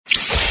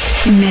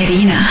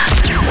Marina.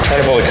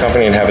 Trying to build a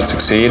company and have it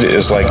succeed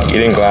is like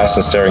eating glass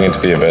and staring into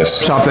the abyss.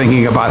 Stop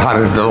thinking about how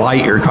to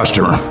delight your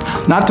customer,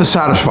 not to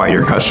satisfy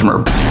your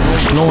customer.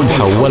 شلون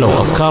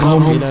حولوا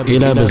أفكارهم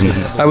إلى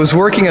business. I was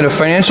working at a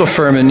financial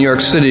firm in New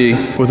York City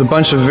with a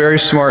bunch of very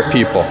smart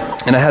people,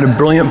 and I had a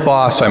brilliant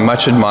boss I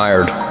much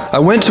admired. I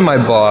went to my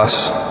boss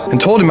and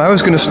told him I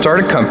was going to start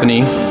a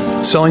company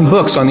selling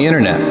books on the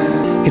internet.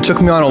 He took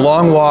me on a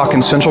long walk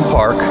in Central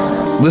Park,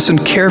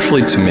 listened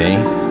carefully to me,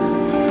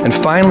 and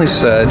finally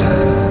said,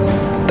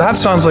 "That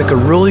sounds like a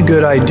really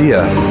good idea,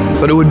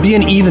 but it would be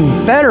an even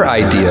better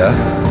idea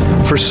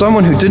for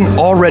someone who didn't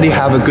already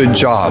have a good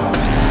job."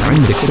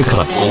 عندك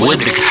فكرة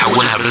ودك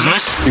تحولها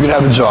business. You can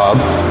have a job,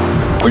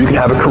 or you can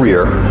have a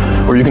career,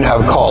 or you can have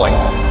a calling.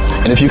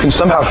 And if you can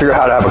somehow figure out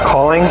how to have a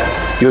calling,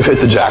 you've hit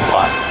the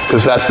jackpot,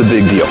 because that's the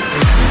big deal.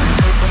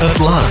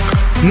 إطلاق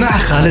مع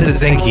خالد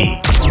الزنكي.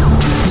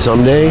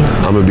 Someday,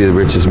 I'm going to be the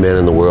richest man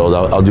in the world.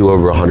 I'll do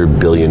over $100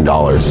 billion.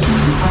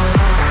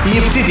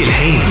 يبتدي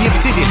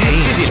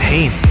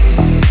الحين.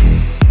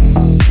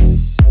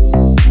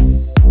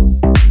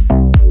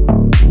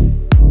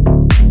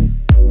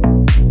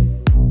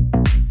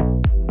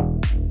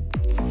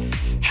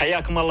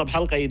 حياكم الله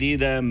بحلقة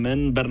جديدة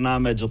من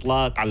برنامج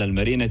إطلاق على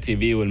المارينا تي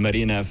في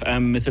والمارينا اف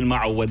ام. مثل ما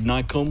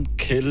عودناكم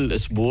كل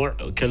أسبوع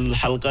كل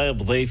حلقة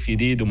بضيف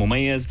جديد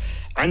ومميز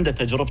عنده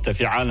تجربته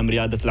في عالم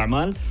ريادة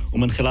الأعمال،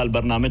 ومن خلال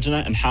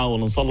برنامجنا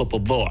نحاول نسلط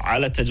الضوء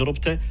على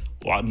تجربته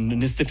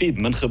ونستفيد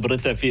من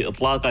خبرته في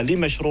إطلاقه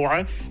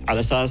لمشروعه، على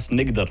أساس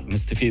نقدر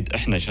نستفيد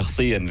إحنا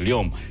شخصياً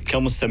اليوم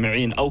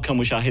كمستمعين أو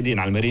كمشاهدين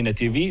على المارينا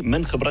تي في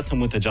من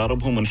خبرتهم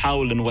وتجاربهم،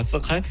 ونحاول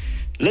نوثقها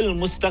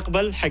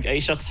للمستقبل حق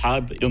أي شخص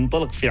حاب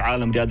ينطلق في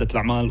عالم ريادة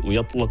الأعمال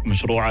ويطلق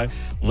مشروعه.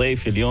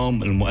 ضيف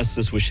اليوم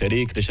المؤسس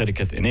والشريك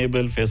لشركة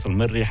Enabill فيصل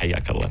المري،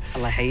 حياك الله.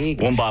 الله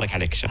يحييك ومبارك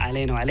عليك الشهر.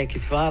 علينا وعليك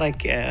تبارك.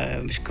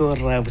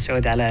 مشكور أبو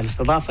سعود على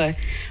الاستضافة،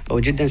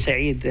 وجدا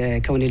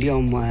سعيد كوني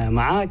اليوم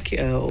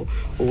معاك،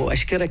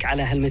 وأشكرك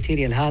على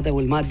هالماتيريال هذا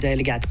والمادة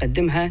اللي قاعد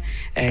تقدمها.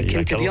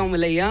 كنت بيوم من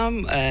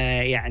الأيام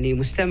يعني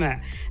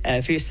مستمع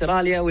في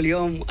أستراليا،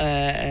 واليوم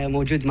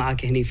موجود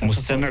معاك هني.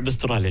 مستمع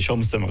بأستراليا؟ شو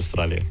مستمع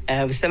بأستراليا؟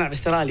 مستمع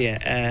بأستراليا.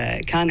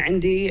 كان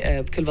عندي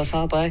بكل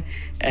بساطة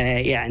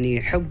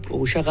يعني حب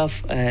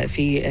وشغف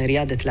في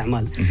ريادة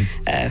الأعمال.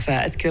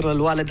 فأذكر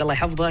الوالد الله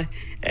يحفظه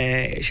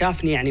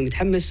شافني يعني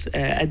متحمس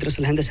أدرس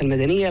الهندسة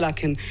المدنية،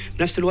 لكن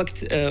بنفس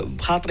الوقت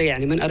بخاطري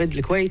يعني من أرد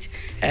الكويت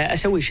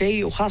أسوي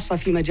شيء وخاصة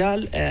في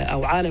مجال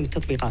أو عالم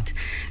التطبيقات.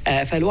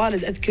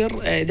 فالوالد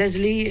أذكر دز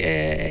لي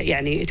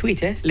يعني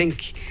تويته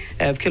لينك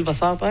بكل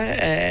بساطة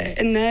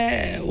إنه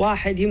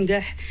واحد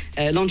يمدح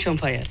لونش أون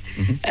فاير.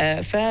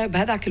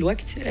 فبهذاك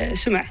الوقت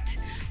سمعت،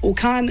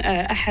 وكان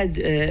أحد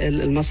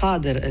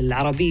المصادر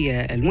العربية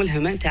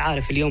الملهمة. أنت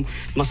عارف اليوم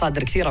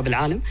مصادر كثيرة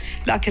بالعالم،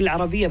 لكن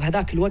العربية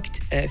بهذاك الوقت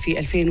في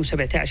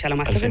 2017 على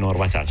ما أعتقد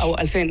 2014 أو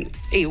 2000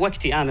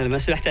 وقتي أنا لما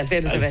سمعت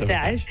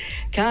 2017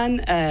 كان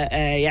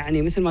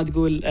يعني مثل ما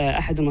تقول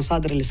أحد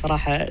المصادر اللي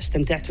صراحة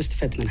استمتعت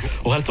واستفدت منها.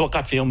 وهل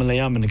توقعت في يوم من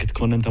الأيام أنك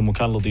تكون أنت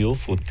مكان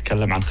لضيوف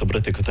وتتكلم عن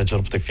خبرتك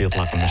وتجربتك في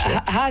إطلاق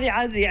المشروع؟ هذه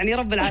عاد يعني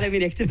رب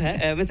العالمين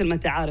يكتبها. مثل ما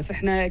أنت عارف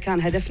إحنا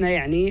كان هدفنا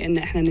يعني أن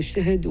إحنا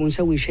نجتهد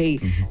ونسوي شيء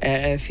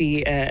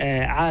في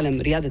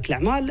عالم ريادة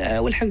الأعمال،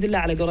 والحمد لله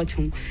على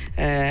قولتهم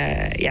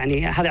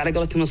يعني هذا على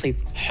قولتهم نصيب.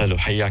 حلو،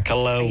 حياك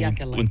الله.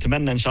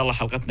 ونتمنى إن شاء الله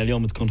حلقتنا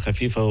اليوم تكون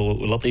خفيفة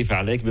ولطيفة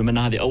عليك، بما أن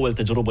هذه أول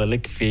تجربة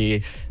لك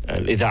في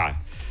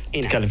الإذاعة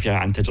تتكلم فيها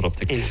عن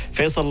تجربتك.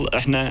 فيصل،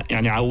 احنا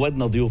يعني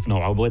عودنا ضيوفنا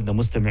وعودنا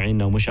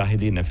مستمعينا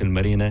ومشاهدينا في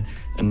المارينا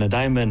ان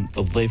دائما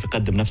الضيف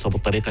يقدم نفسه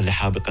بالطريقة اللي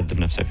حاب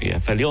يقدم نفسه فيها.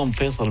 فاليوم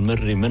فيصل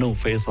المري، منو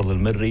فيصل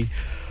المري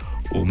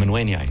ومن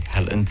وين جاي؟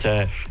 هل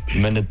أنت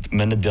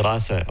من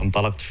الدراسة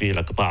انطلقت في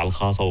القطاع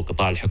الخاص أو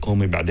القطاع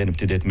الحكومي بعدين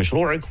ابتديت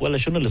مشروعك، ولا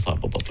شنو اللي صار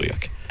بالضبط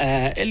وياك؟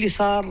 اللي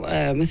صار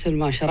مثل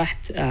ما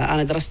شرحت،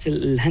 أنا درست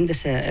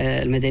الهندسة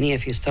المدنية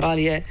في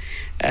أستراليا.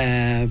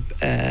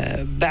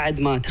 بعد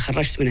ما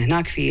تخرجت من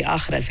هناك في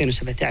آخر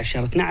 2017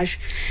 شهر 12،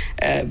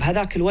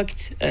 بهذاك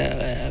الوقت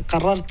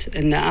قررت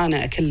أن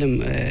أنا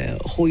أكلم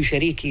أخوي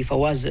شريكي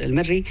فواز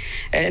المري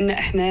أن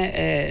إحنا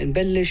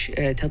نبلش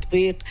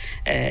تطبيق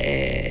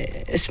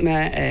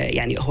اسمه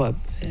يعني هو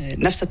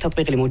نفس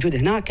التطبيق اللي موجود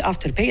هناك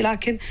افتر باي،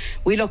 لكن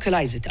وي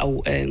لوكلايزت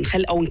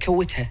او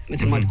نكوتها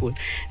مثل ما تقول.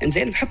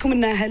 انزين بحكم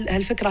ان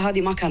هالفكره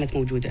هذه ما كانت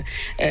موجوده.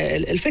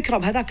 الفكره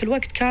بهذاك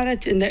الوقت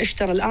كانت ان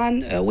اشتري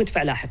الان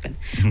وادفع لاحقا،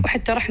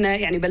 وحتى رحنا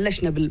يعني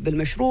بلشنا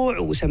بالمشروع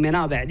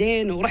وسميناه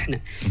بعدين ورحنا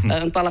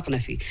انطلقنا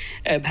فيه.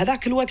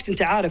 بهذاك الوقت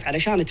انت عارف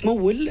علشان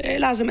تمول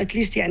لازم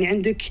اتليست يعني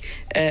عندك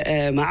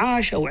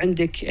معاش او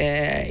عندك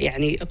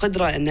يعني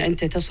قدره ان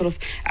انت تصرف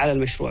على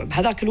المشروع.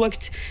 بهذاك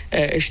الوقت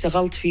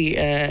اشتغلت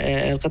في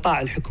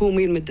القطاع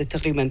الحكومي لمدة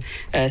تقريبا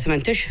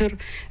 8 أشهر،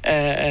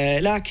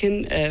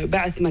 لكن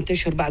بعد 8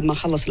 أشهر بعد ما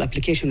خلص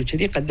الابليكيشن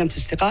وكذي قدمت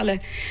استقالة.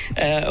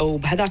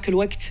 وبهذاك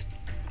الوقت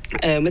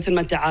مثل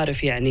ما أنت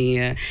عارف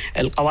يعني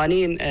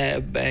القوانين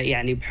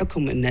يعني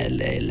بحكم أن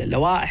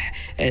اللوائح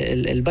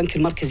البنك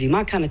المركزي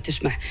ما كانت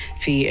تسمح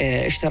في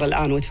اشترى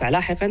الآن وادفع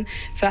لاحقا،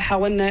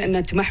 فحاولنا أن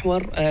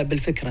نتمحور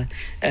بالفكرة.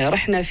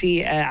 رحنا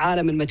في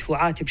عالم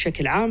المدفوعات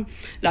بشكل عام،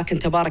 لكن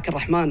تبارك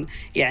الرحمن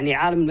يعني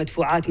عالم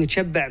المدفوعات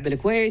متشبع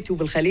بالكويت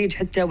وبالخليج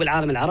حتى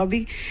والعالم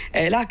العربي،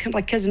 لكن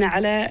ركزنا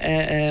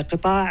على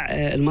قطاع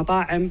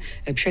المطاعم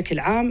بشكل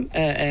عام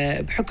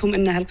بحكم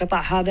أن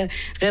القطاع هذا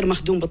غير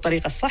مخدوم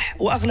بالطريقة الصح،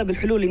 وأغلب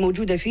الحلول اللي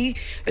موجودة فيه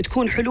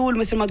تكون حلول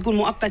مثل ما تقول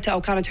مؤقتة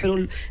أو كانت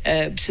حلول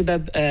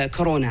بسبب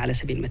كورونا على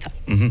سبيل المثال.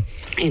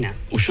 نعم.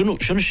 وشنو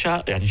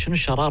يعني شنو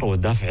الشرارة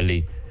والدافع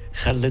اللي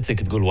خلتك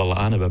تقول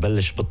والله أنا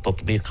ببلش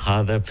بالتطبيق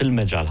هذا في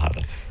المجال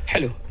هذا؟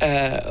 حلو.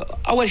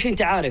 أول شيء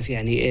أنت عارف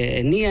يعني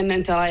النية أن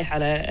أنت رايح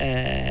على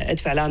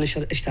ادفع الآن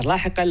اشتر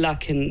لاحقا،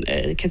 لكن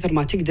كثر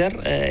ما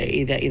تقدر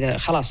إذا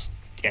خلاص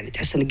يعني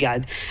تحس انك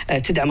قاعد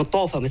تدعم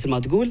الطوفه مثل ما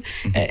تقول،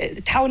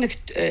 تحاول انك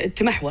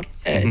تمحور.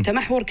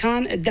 التمحور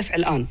كان الدفع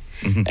الان،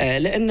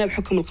 لأن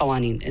بحكم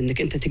القوانين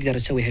أنك أنت تقدر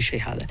تسوي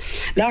هالشيء هذا،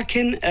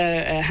 لكن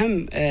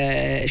أهم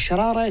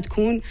الشرارة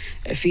تكون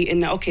في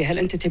أنه أوكي هل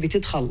أنت تبي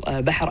تدخل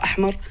بحر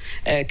أحمر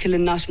كل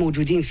الناس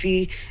موجودين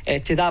فيه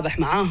تذابح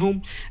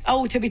معاهم،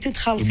 أو تبي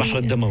تدخل في البحر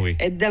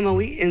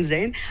الدموي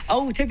إنزين،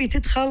 أو تبي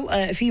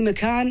تدخل في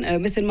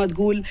مكان مثل ما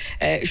تقول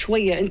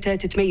شوية أنت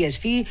تتميز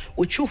فيه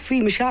وتشوف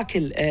فيه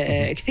مشاكل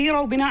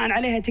كثيرة وبناء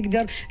عليها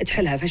تقدر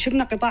تحلها.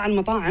 فشفنا قطاع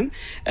المطاعم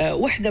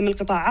واحدة من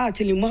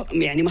القطاعات اللي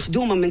يعني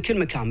مخدومة من كل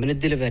مكان، من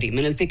الدليفري،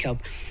 من البيك اب،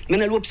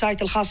 من الويب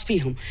سايت الخاص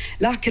فيهم،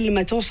 لكن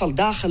لما توصل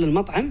داخل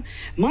المطعم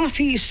ما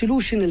في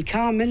السولوشن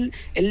الكامل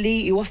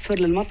اللي يوفر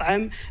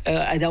للمطعم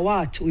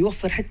ادوات،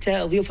 ويوفر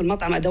حتى ضيوف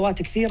المطعم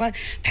ادوات كثيره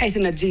بحيث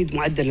انها تزيد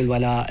معدل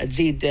الولاء،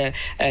 تزيد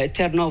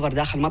تيرن اوفر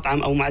داخل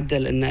المطعم او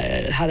معدل ان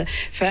هذا.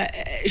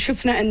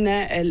 فشفنا ان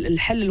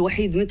الحل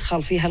الوحيد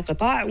ندخل في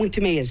هالقطاع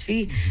ونتميز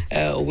فيه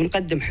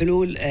ونقدم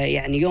حلول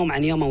يعني يوم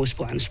عن يوم او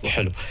اسبوع عن اسبوع.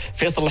 حلو.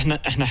 فيصل،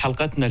 احنا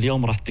حلقتنا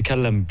اليوم راح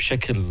نتكلم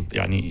بشكل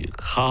يعني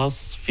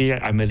خاص في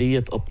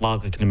عملية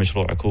إطلاقك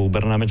لمشروعك،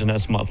 وبرنامجنا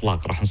اسمه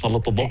إطلاق، راح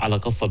نسلط الضوء على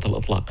قصة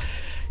الإطلاق.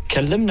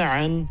 كلمنا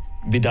عن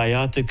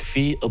بداياتك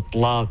في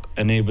إطلاق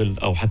انيبل،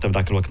 أو حتى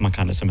بذاك الوقت ما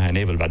كان اسمها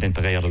انيبل، بعدين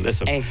تغير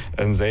الاسم.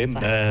 انزين.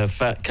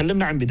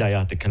 فكلمنا عن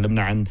بداياتك،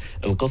 كلمنا عن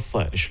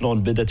القصة،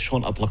 شلون بدت،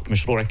 شلون أطلقت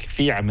مشروعك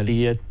في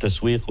عملية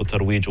تسويق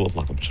وترويج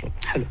وإطلاق المشروع.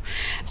 حلو.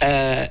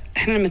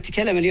 احنا لما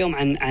نتكلم اليوم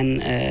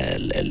عن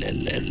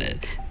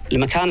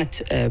لما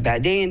كانت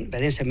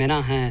بعدين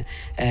سميناها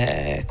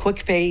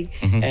كويك باي،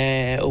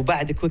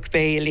 وبعد كويك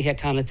باي اللي هي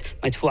كانت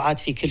مدفوعات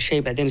في كل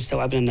شيء، بعدين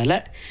استوعبنا انه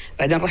لا،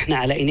 بعدين رحنا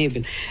على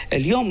انيبل.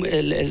 اليوم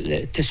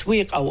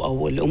التسويق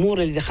او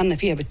الامور اللي دخلنا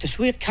فيها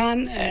بالتسويق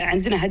كان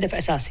عندنا هدف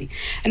اساسي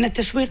ان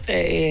التسويق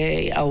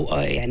او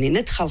يعني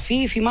ندخل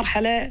فيه في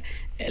مرحله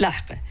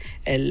لاحقه.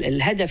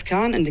 الهدف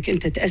كان انك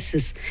انت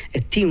تاسس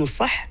التيم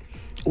الصح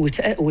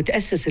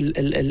وتأسس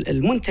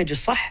المنتج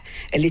الصح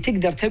اللي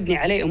تقدر تبني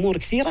عليه أمور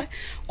كثيرة،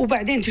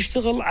 وبعدين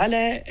تشتغل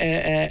على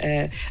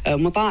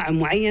مطاعم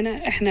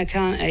معينة. إحنا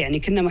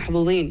كنا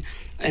محظوظين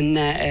أن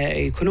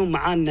يكونون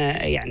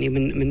معانا يعني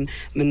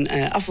من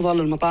أفضل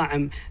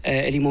المطاعم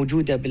اللي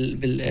موجودة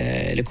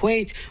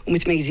بالكويت،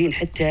 ومتميزين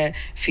حتى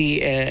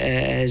في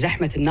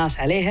زحمة الناس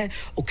عليها،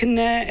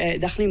 وكنا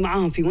داخلين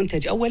معاهم في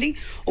منتج أولي،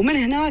 ومن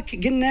هناك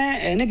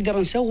قلنا نقدر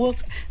نسوق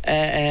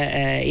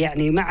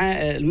يعني مع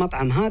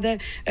المطعم هذا،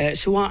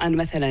 سواء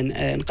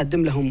مثلا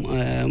نقدم لهم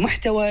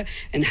محتوى،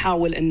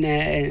 نحاول أن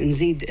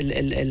نزيد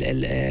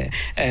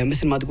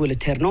مثل ما تقول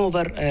التيرن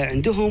اوفر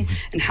عندهم،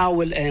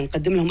 نحاول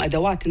نقدم لهم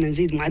أدوات أن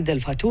نزيد معدل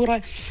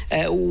الفاتوره،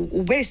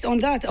 وبيست اون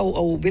ذات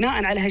او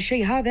بناء على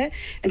هالشيء هذا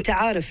انت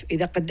عارف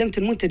اذا قدمت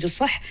المنتج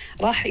الصح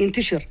راح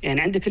ينتشر.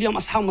 يعني عندك اليوم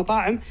اصحاب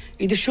مطاعم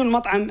يدشون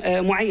مطعم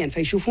معين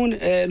فيشوفون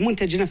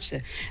المنتج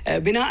نفسه،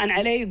 بناء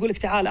عليه يقول لك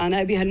تعال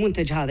انا ابي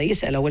هالمنتج هذا،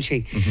 يسال اول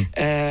شيء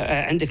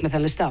عندك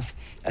مثلا الستاف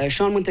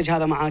شلون المنتج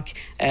هذا معك،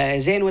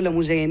 زين ولا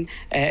مو زين.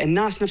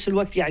 الناس نفس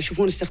الوقت يعني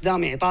يشوفون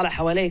استخدامه، يعني طالع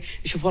حواليه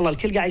يشوف والله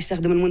الكل قاعد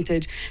يستخدم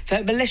المنتج.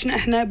 فبلشنا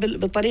احنا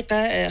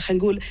بالطريقه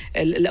خلينا نقول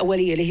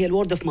الاوليه اللي هي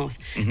الورد اوف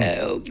ماوث،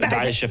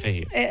 الدعايه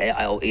الشفهيه.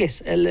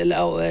 يس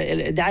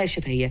الدعايه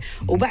الشفهيه.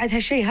 وبعد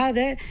هالشيء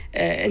هذا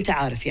انت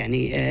عارف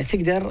يعني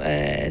تقدر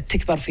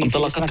تكبر في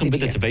انطلاقتكم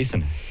بدت باي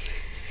سنه؟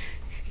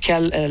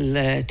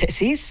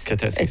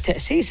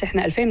 التأسيس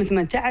احنا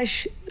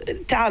 2018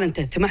 تعال انت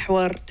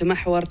تمحور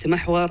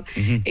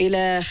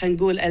الى خلينا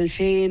نقول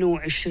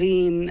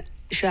 2020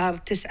 شهر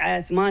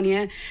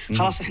 9-8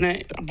 خلاص احنا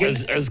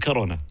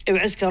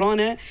عز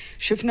كورونا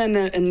شفنا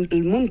ان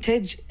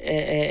المنتج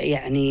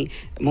يعني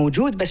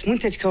موجود، بس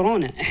منتج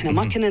كورونا احنا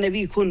ما كنا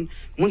نبي يكون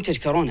منتج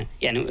كورونا.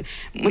 يعني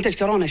منتج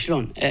كورونا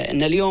شلون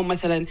ان اليوم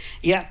مثلا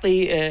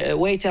يعطي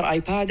ويتر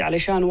ايباد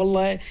علشان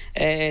والله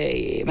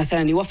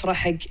مثلا يوفره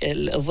حق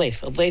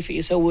الضيف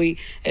يسوي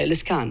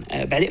الاسكان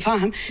بعدين،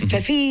 فاهم؟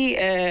 ففي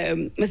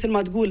مثل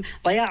ما تقول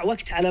ضياع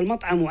وقت على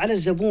المطعم وعلى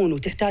الزبون،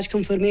 وتحتاج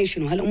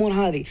كونفرميشن وهالامور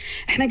هذه.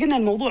 احنا قلنا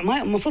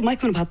الموضوع المفروض ما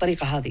يكون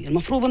بهالطريقة هذه.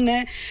 المفروض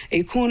أنه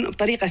يكون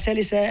بطريقة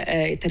سلسة،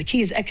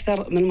 تركيز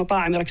أكثر من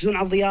المطاعم يركزون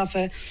على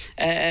الضيافة.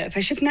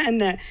 فشفنا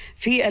أن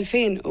في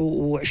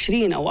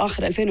 2020 أو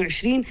آخر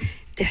 2020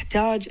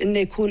 تحتاج أنه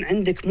يكون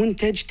عندك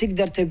منتج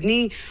تقدر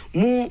تبنيه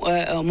مو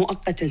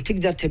مؤقتا،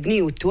 تقدر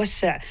تبنيه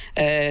وتوسع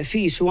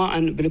فيه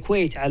سواء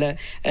بالكويت على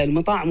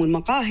المطاعم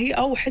والمقاهي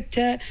أو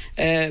حتى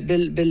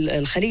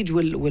بالخليج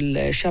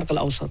والشرق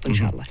الأوسط إن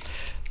شاء الله.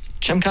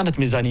 كم كانت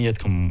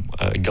ميزانيتكم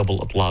قبل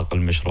إطلاق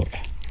المشروع؟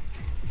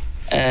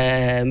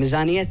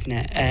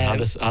 ميزانيتنا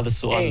هذا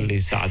السؤال اللي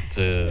ساعات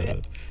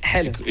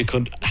حلو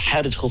يكون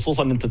حرج،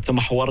 خصوصا انت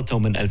تمحورته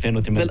من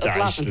 2018.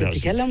 بالاطلاق انت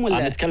تتكلم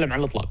ولا نتكلم عن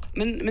الاطلاق؟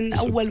 من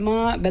اول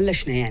ما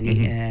بلشنا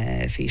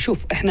يعني في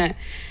شوف احنا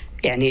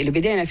يعني اللي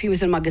بدينا فيه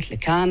مثل ما قلت لك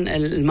كان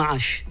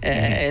المعاش.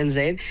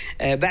 انزين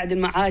بعد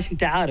المعاش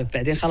انت عارف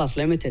بعدين خلاص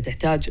لمتى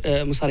تحتاج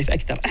مصاريف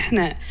اكثر.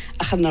 احنا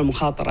اخذنا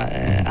المخاطره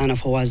انا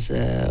فواز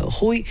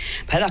اخوي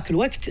بهذاك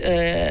الوقت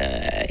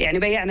يعني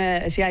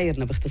بيعنا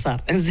سيايرنا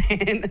باختصار.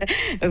 انزين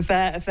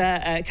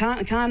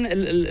فكان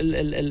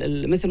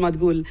مثل ما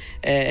تقول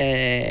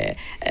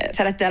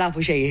 3000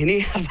 وشيء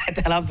هني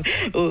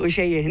 4000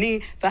 وشيء هني.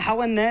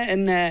 فحاولنا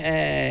ان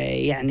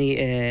يعني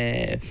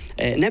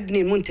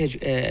نبني المنتج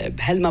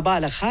بهالمبالغ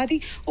هذه،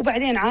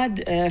 وبعدين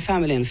عاد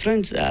فاميلي اند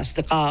فريندز،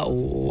 اصدقاء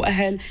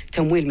واهل،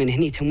 تمويل من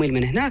هني تمويل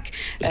من هناك،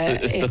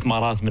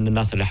 استثمارات من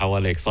الناس اللي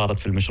حواليك صارت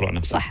في المشروع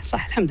نفسه.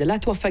 صح الحمد لله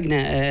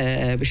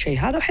توفقنا بالشيء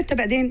هذا. وحتى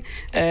بعدين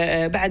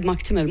بعد ما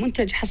اكتمل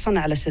المنتج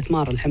حصلنا على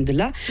استثمار الحمد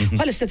لله.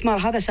 والاستثمار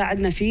هذا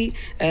ساعدنا في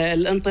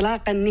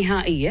الانطلاقه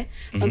النهائيه.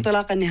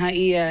 الانطلاقه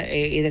النهائيه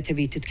اذا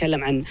تبي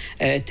تتكلم عن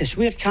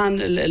التسويق، كان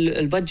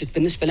البادجت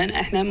بالنسبه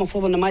لنا احنا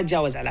المفروض انه ما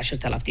يتجاوز على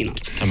 10,000 دينار.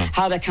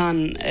 هذا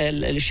كان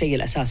الشيء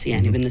الاساسي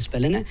يعني بالنسبه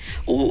لنا،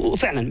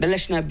 وفعلا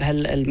بلشنا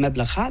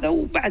بهالمبلغ هذا،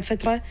 وبعد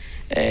فتره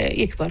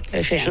يكبر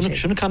شيء عن شيء.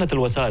 شنو كانت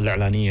الوسائل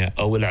الاعلانيه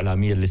او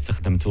الاعلاميه اللي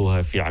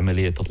استخدمتوها في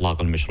عمليه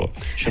اطلاق المشروع؟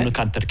 شنو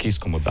كان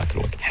تركيزكم بذاك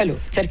الوقت؟ حلو،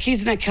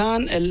 تركيزنا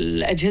كان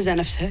الاجهزه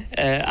نفسها.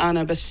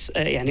 انا بس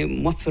يعني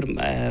موفر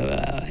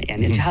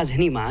يعني الجهاز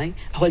هني معي،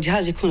 هو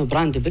الجهاز يكون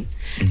براندبل.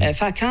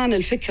 فكان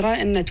الفكره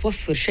ان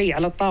توفر شيء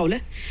على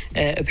الطاوله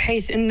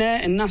بحيث ان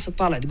الناس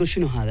تطالع تقول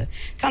شنو هذا.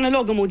 كان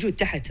اللوجو موجود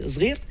تحت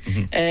صغير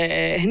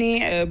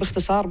هني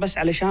باختصار بس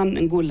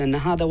علشان نقول ان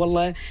هذا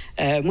والله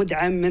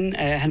مدعم من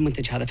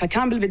هالمنتج هذا.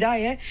 فكان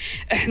بالبدايه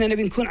احنا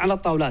نبي نكون على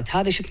الطاولات.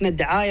 هذا شفنا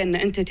الدعايه ان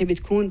انت تبي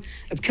تكون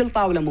بكل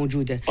طاوله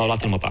موجوده،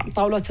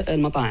 طاولات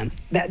المطاعم.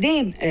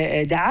 بعدين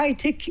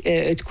دعايتك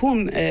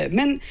تكون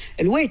من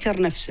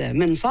الويتر نفسه،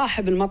 من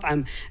صاحب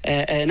المطعم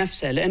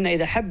نفسه، لانه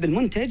اذا حب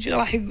المنتج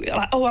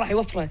راح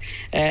يوفره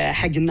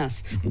حق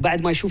الناس،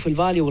 وبعد ما يشوف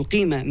الفاليو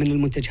والقيمه من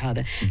المنتج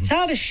هذا.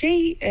 ثالث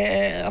شيء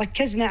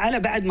ركزنا على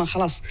بعد ما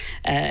خلاص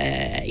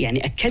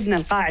يعني أكدنا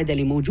القاعدة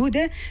اللي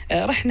موجودة،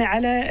 رحنا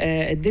على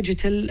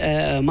الديجيتال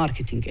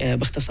ماركتينج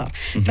باختصار.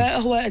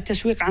 فهو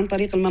التسويق عن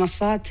طريق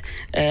المنصات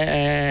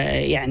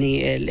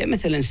يعني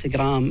مثل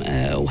انستغرام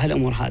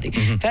وهالأمور هذه.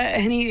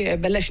 فهني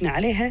بلشنا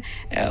عليها،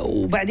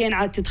 وبعدين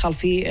عاد تدخل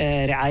في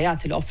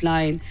رعايات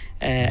الأوفلاين،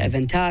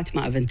 ايفنتات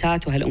ما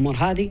ايفنتات وهالامور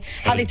هذه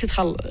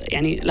تدخل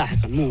يعني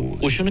لاحقا.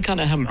 وشنو كان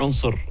اهم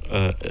عنصر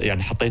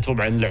يعني حطيته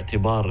بعين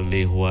الاعتبار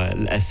اللي هو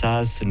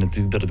الاساس ان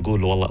تقدر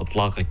تقول والله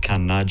اطلاقك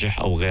كان ناجح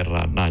او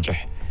غير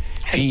ناجح؟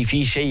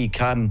 في شيء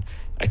كان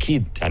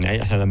اكيد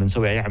يعني احنا لما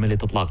نسوي اي عمليه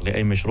اطلاق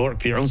لاي مشروع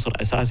في عنصر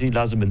اساسي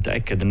لازم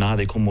نتاكد ان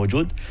هذا يكون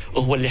موجود،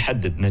 وهو اللي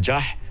يحدد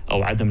نجاح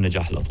او عدم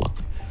نجاح الاطلاق.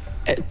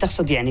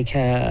 تقصد يعني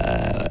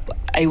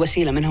كأي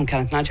وسيله منهم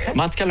كانت ناجحه؟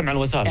 ما اتكلم عن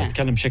الوسائل،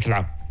 اتكلم بشكل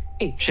عام.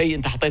 شيء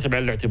انت حطيته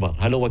بعين الاعتبار،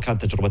 هل هو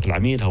كانت تجربه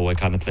العميل، هو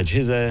كانت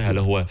الاجهزه، هل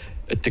هو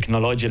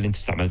التكنولوجيا اللي انت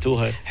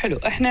استعملتوها؟ حلو.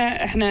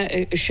 احنا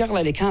الشغله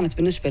اللي كانت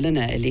بالنسبه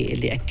لنا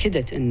اللي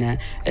اكدت ان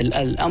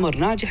الامر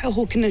ناجح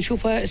هو كنا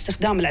نشوفه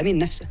استخدام العميل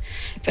نفسه.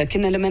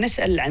 فكنا لما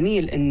نسال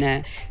العميل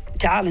ان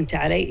تعال انت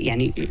علي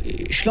يعني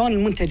شلون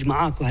المنتج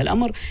معاك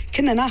وهالامر،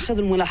 كنا ناخذ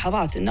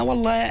الملاحظات انه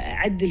والله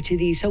عدل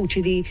كذي سوي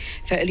كذي.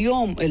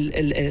 فاليوم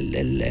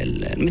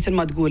مثل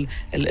ما تقول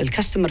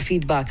الكاستمر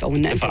فيدباك، او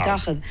ان انت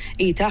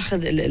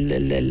تاخذ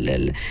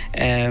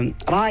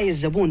راي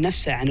الزبون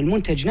نفسه عن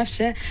المنتج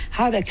نفسه.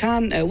 هذا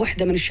كان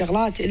وحده من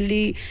الشغلات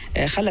اللي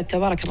خلت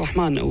تبارك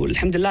الرحمن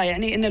والحمد لله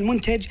يعني ان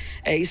المنتج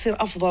يصير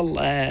افضل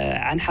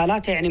عن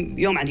حالاته يعني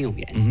يوم عن يوم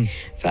يعني.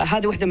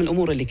 فهذه وحده من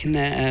الامور اللي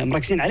كنا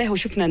مركزين عليها،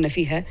 وشفنا ان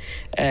فيها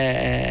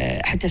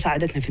حتى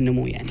ساعدتنا في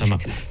النمو يعني. تمام.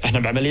 احنا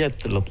بعملية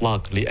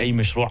الإطلاق لأي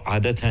مشروع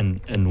عادة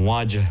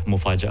نواجه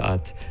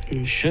مفاجآت.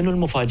 شنو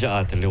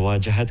المفاجآت اللي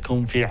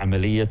واجهتكم في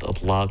عملية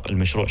إطلاق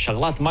المشروع؟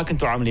 شغلات ما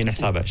كنتوا عاملين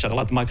حسابها،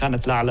 شغلات ما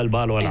كانت لا على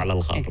البال ولا على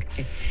الخاطر.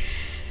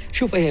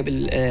 شوف هي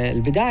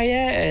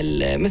بالبداية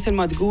مثل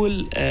ما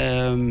تقول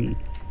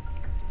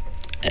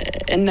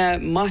إن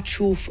ما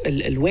تشوف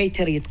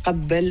الويتر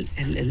يتقبل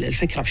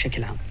الفكرة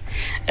بشكل عام.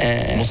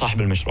 مو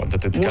صاحب المشروع، انت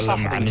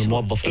تتكلم عن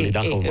الموظف اللي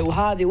داخل المطعم.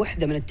 وهذه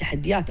واحده من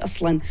التحديات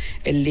اصلا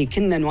اللي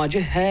كنا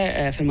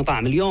نواجهها في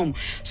المطاعم. اليوم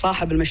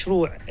صاحب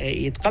المشروع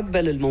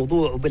يتقبل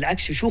الموضوع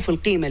وبالعكس يشوف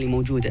القيمه اللي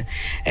موجوده،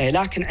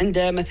 لكن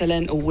عنده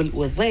مثلا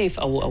والضيف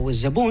او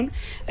الزبون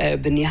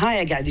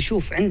بالنهايه قاعد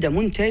يشوف عنده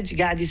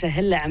منتج قاعد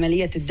يسهل له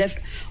عمليه الدفع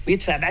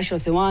ويدفع ب10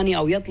 ثواني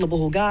او يطلبه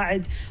وهو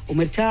قاعد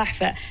ومرتاح،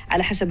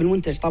 فعلى حسب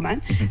المنتج طبعا.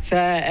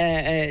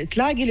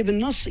 فتلاقي اللي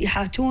بالنص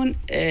يحاتون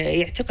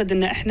يعتقد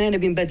ان احنا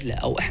نبي نبدله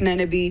او احنا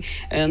نبي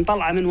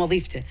نطلعه من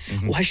وظيفته،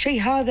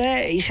 وهالشيء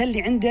هذا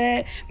يخلي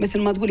عنده مثل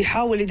ما تقول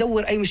يحاول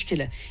يدور اي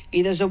مشكله.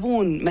 اذا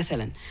زبون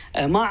مثلا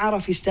ما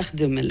عرف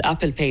يستخدم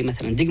الابل باي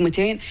مثلا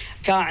دقمتين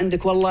كان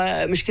عندك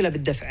والله مشكله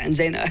بالدفع،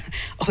 زين او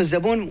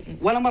الزبون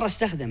ولا مره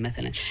استخدم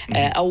مثلا،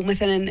 او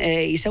مثلا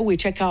يسوي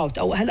تشيك اوت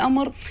او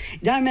هالامر،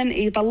 دائما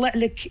يطلع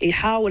لك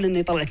يحاول انه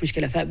يطلع لك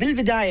مشكله.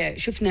 فبالبدايه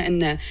شفنا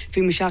ان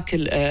في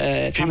مشاكل،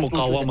 في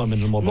مقاومه من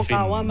الموظفين،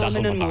 مقاومه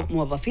من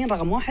الموظفين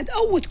رقم واحد،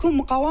 او تكون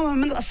مقاومه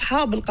من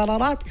اصحاب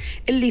القرارات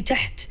اللي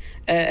تحت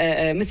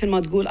مثل ما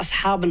تقول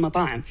اصحاب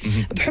المطاعم،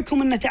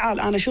 بحكم انه تعال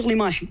انا شغلي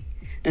ماشي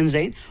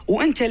انزين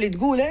وانت اللي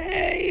تقوله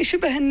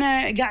شبه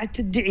انه قاعد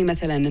تدعي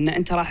مثلا ان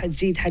انت راح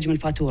تزيد حجم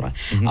الفاتوره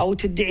او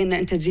تدعي ان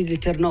انت تزيد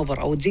التيرن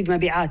اوفر او تزيد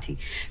مبيعاتي،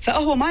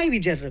 فهو ما يبي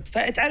يجرب.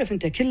 فتعرف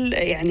انت كل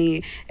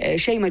يعني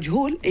شيء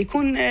مجهول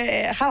يكون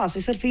خلاص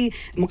يصير في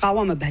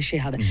مقاومه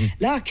بهالشيء هذا.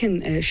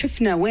 لكن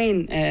شفنا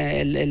وين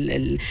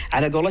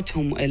على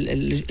قولتهم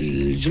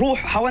الجروح،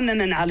 حاولنا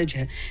ان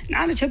نعالجها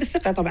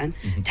بالثقه طبعا.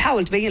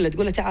 تحاول تبين له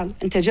تقول له تعال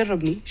انت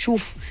جربني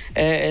شوف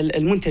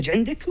المنتج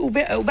عندك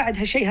وبعد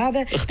هالشيء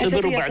راح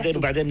اختبر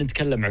وبعدين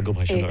نتكلم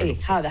عقبها شنو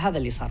عقب. هذا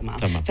اللي صار معه.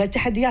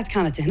 فالتحديات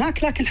كانت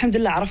هناك، لكن الحمد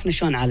لله عرفنا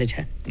شلون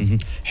نعالجها.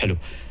 حلو.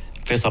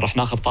 فيصل راح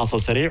ناخذ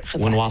فاصل سريع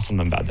ونواصل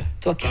من بعده.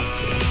 توكل.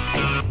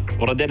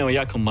 وردينا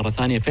وياكم مرة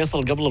ثانية.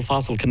 فيصل قبل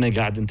الفاصل كنا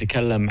قاعد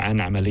نتكلم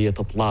عن عملية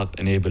إطلاق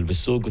إنيبل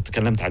بالسوق،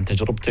 وتكلمت عن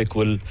تجربتك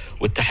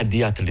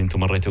والتحديات اللي أنتم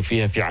مريتوا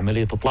فيها في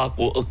عملية إطلاق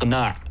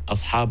وإقناع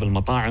أصحاب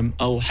المطاعم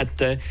أو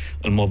حتى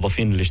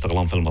الموظفين اللي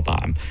يشتغلون في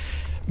المطاعم.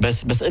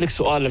 بس بسألك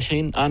سؤال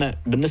الحين أنا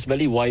بالنسبة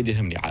لي وايد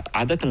يهمني.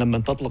 عادة لما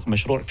تطلق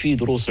مشروع في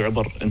دروس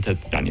عبر أنت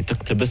يعني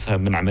تقتبسها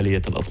من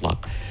عملية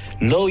الإطلاق.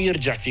 لو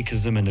يرجع فيك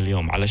الزمن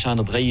اليوم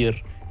علشان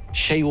تغير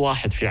شيء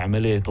واحد في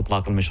عملية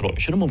إطلاق المشروع،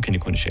 شنو ممكن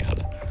يكون الشيء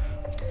هذا؟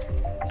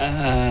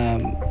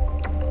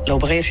 لو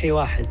بغير شيء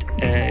واحد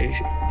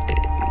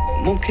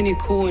ممكن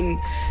يكون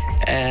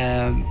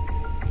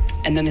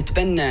أن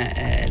نتبنى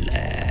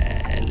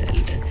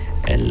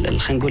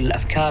خلينا نقول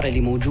الأفكار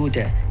اللي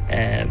موجودة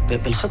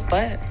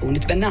بالخطة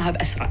ونتبناها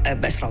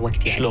بأسرع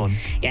وقت. يعني شلون؟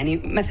 يعني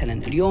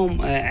مثلا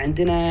اليوم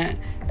عندنا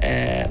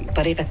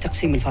طريقة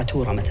تقسيم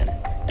الفاتورة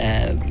مثلا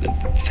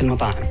في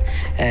المطاعم،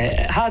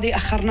 هذه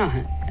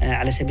أخرناها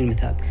على سبيل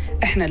المثال.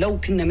 احنا لو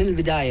كنا من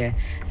البداية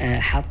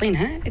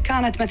حاطينها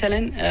كانت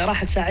مثلا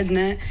راح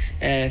تساعدنا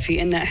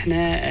في ان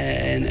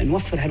احنا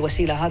نوفر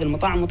هالوسيلة هذه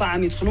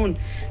المطاعم يدخلون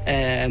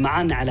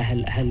معانا على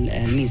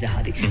هالميزة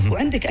هذه.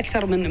 وعندك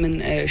اكثر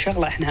من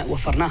شغلة احنا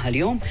وفرناها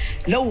اليوم،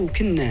 لو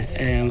كنا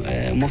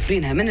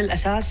موفرينها من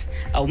الاساس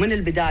او من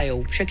البداية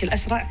وبشكل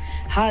اسرع،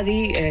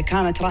 هذه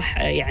كانت راح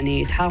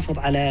يعني تحافظ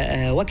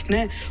على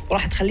وقتنا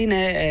وراح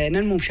تخلينا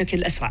ننمو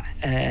بشكل اسرع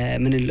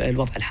من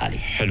الوضع الحالي.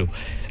 حلو.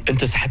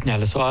 انت سحبتني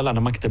على سؤال انا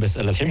ما كنت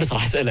بسأله الحين بس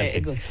راح اسأله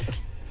الحين.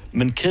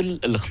 من كل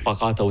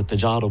الاخفاقات او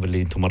التجارب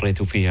اللي انتم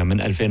مريتوا فيها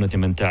من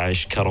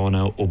 2018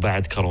 كورونا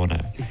وبعد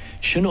كورونا،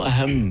 شنو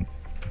اهم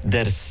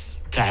درس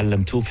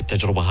تعلمتوه في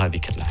التجربة هذه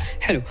كلها؟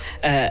 حلو.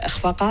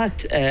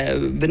 اخفاقات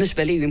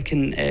بالنسبة لي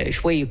يمكن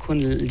شوي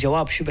يكون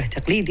الجواب شبه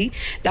تقليدي،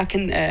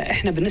 لكن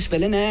احنا بالنسبة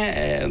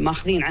لنا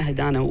ماخذين عهد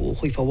انا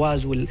واخوي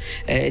فواز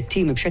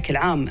والتيم بشكل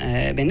عام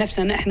بين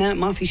نفسنا ان احنا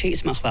ما في شيء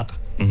اسمه اخفاق.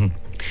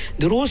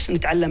 دروس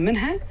نتعلم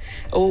منها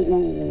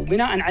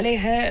وبناء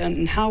عليها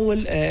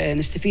نحاول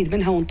نستفيد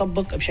منها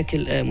ونطبق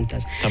بشكل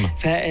ممتاز. تمام.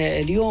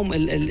 فاليوم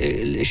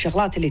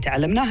الشغلات اللي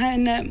تعلمناها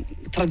ان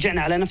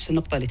ترجعنا على نفس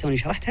النقطة اللي توني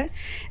شرحتها،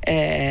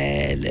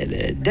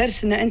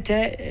 الدرس ان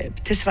انت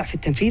بتسرع في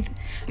التنفيذ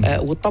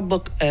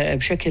وتطبق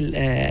بشكل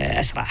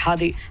اسرع.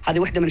 هذه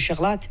واحدة من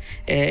الشغلات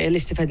اللي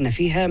استفدنا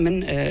فيها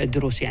من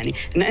الدروس، يعني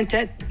ان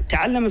انت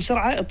تعلم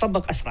بسرعة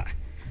تطبق اسرع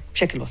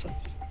بشكل وسط.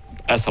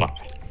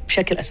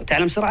 بشكل أسرع،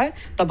 تعلم بسرعة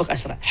طبق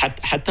أسرع.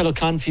 حتى لو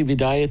كان في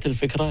بداية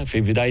الفكرة،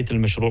 في بداية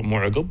المشروع مو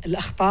عقب.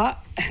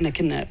 الأخطاء إحنا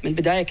كنا من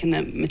البداية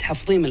كنا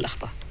متحفظين من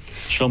الأخطاء.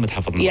 شلون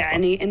متحفظ من الأخطاء؟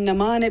 يعني إن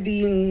ما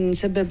نبي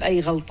نسبب أي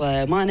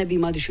غلطة، ما نبي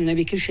ما أدري شو،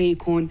 نبي كل شيء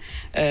يكون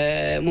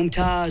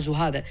ممتاز.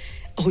 وهذا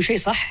هو شيء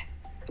صح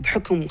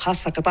بحكم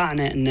خاصة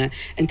قطاعنا إن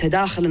أنت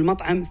داخل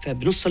المطعم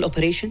فبنص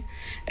الأوبريشن.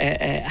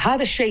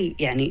 هذا الشيء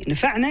يعني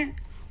نفعنا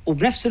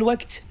وبنفس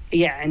الوقت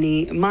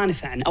يعني ما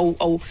نفعنا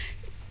أو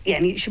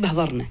يعني شبه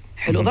ضرنا.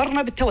 حلو.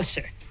 ضرنا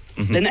بالتوسع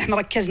لأن إحنا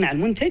ركزنا على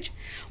المنتج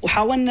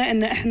وحاولنا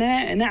أن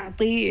إحنا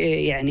نعطي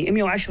يعني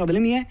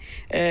 110%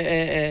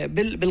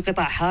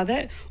 بالقطاع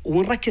هذا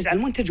ونركز على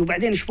المنتج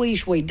وبعدين شوي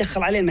شوي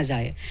ندخل عليه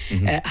المزايا.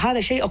 هذا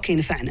شيء أوكي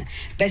نفعنا،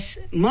 بس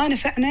ما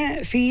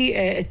نفعنا في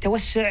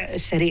التوسع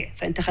السريع،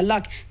 فأنت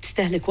خلاك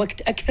تستهلك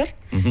وقت أكثر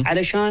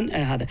علشان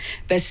هذا.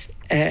 بس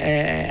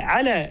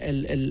على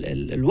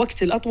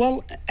الوقت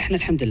الأطول إحنا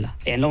الحمد لله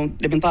يعني لو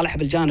نبي نطالع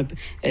بالجانب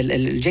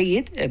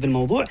الجيد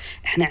بالموضوع،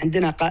 إحنا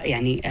عندنا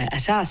يعني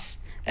أساس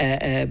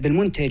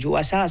بالمنتج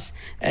وأساس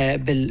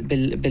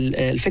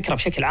بالفكرة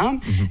بشكل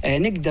عام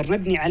نقدر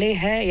نبني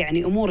عليها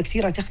يعني أمور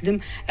كثيرة تخدم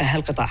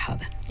هالقطاع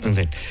هذا.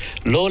 إنزين،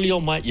 لو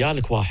اليوم ما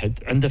يالك واحد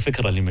عنده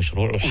فكرة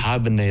لمشروع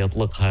وحاب إنه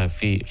يطلقها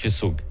في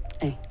السوق،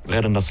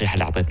 غير النصيحة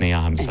اللي أعطيتنا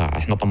إياها من ساعة،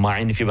 إحنا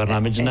طماعين في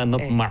برنامجنا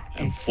نطمع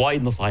في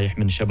وايد نصايح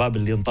من الشباب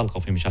اللي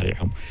ينطلقوا في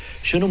مشاريعهم.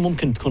 شنو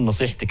ممكن تكون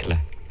نصيحتك له؟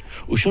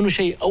 وشنو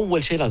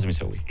أول شيء لازم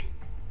يسويه؟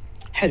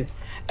 حلو.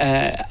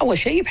 أول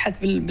شيء يبحث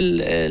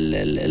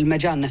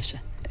بالمجال نفسه،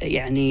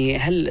 يعني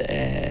هل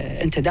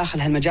أنت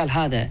داخل هالمجال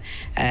هذا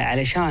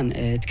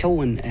علشان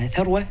تكون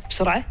ثروة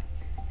بسرعة؟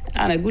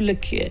 أنا أقول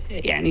لك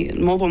يعني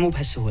الموضوع مو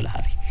بهالسهولة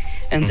هذه.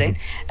 انزين،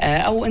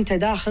 أو أنت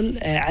داخل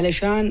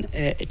علشان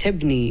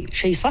تبني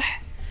شيء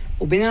صح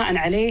وبناء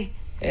عليه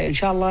إن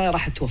شاء الله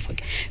راح تتوفق.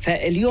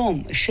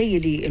 فاليوم الشيء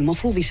اللي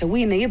المفروض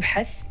يسويه إنه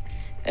يبحث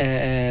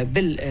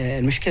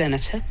بالمشكلة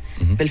نفسها،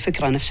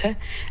 بالفكرة نفسها،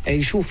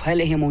 يشوف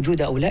هل هي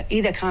موجودة أو لا.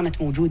 إذا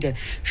كانت موجودة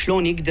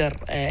شلون يقدر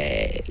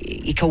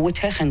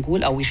يكوتها، خلينا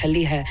نقول، أو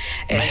يخليها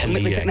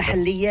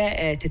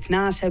محلية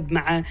تتناسب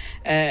مع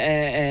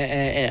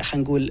خلينا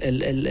نقول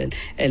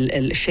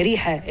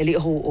الشريحة اللي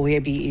هو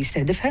يبي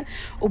يستهدفها،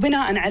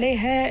 وبناء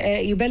عليها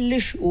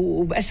يبلش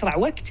وبأسرع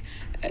وقت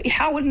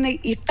يحاول انه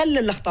يقلل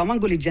الاخطاء. ما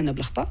نقول يتجنب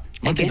الاخطاء،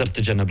 ما تقدر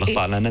تتجنب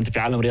الاخطاء لان انت في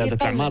عالم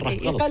رياده اعمال راح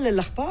تغلط. يقلل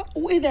الاخطاء،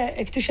 واذا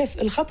اكتشف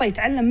الخطا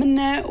يتعلم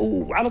منه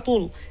وعلى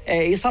طول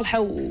يصلحه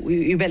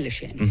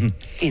ويبلش يعني.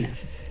 هنا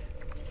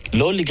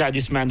لو اللي قاعد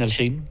يسمعنا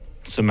الحين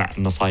سمع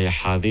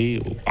النصايح هذه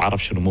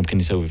وعرف شنو ممكن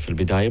يسوي في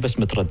البدايه بس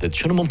متردد،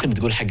 شنو ممكن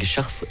تقول حق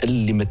الشخص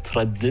اللي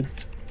متردد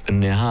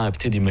انه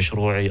ابتدي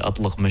مشروعي،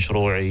 اطلق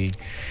مشروعي؟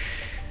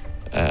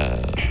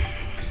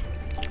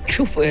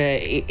 شوف،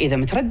 إذا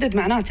متردد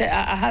معناته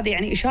هذه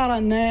يعني إشارة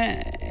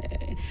أنه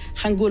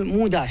خلينا نقول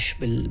مو داش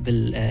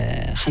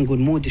خلينا نقول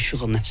مود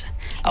الشغل نفسه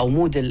أو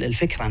مود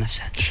الفكرة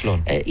نفسها.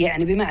 شلون؟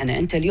 يعني بمعنى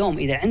أنت اليوم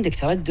إذا عندك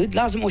تردد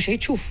لازم أول شيء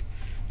تشوف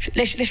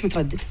ليش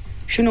متردد،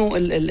 شنو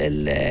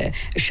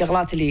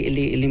الشغلات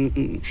اللي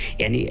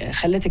يعني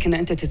خلتك ان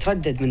انت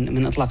تتردد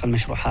من اطلاق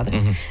المشروع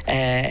هذا.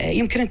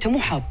 يمكن انت مو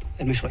حاب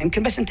المشروع،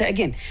 يمكن بس انت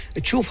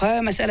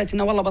تشوفها مسألة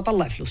انه والله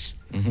بطلع فلوس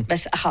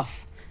بس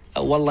اخاف،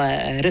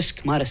 والله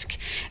ريسك ما ريسك.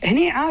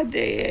 هني عاد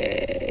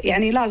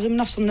يعني لازم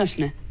نفصل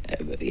نفسنا،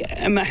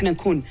 اما احنا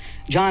نكون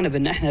جانب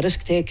ان احنا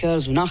ريسك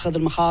تيكرز وناخذ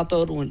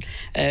المخاطر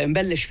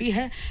ونبلش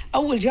فيها،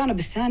 او الجانب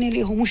الثاني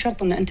اللي هو مو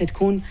شرط ان انت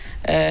تكون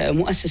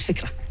مؤسس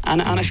فكره.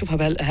 انا اشوفها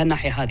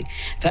بهالناحيه هذه.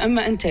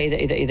 فاما انت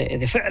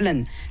اذا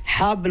فعلا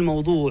حاب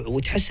الموضوع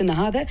وتحس ان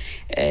هذا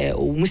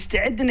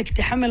ومستعد انك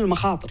تحمل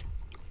المخاطر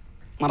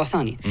مرة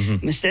ثانية،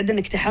 مستعد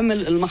انك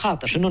تحمل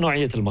المخاطر. شنو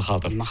نوعية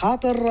المخاطر؟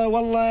 المخاطر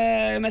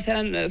والله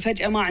مثلا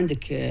فجأة ما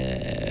عندك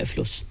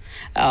فلوس،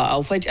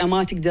 او فجأة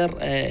ما تقدر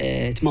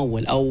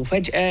تمول، او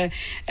فجأة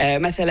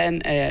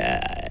مثلا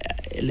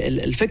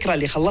الفكرة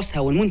اللي خلصتها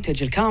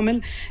والمنتج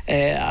الكامل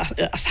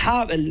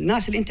اصحاب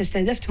الناس اللي انت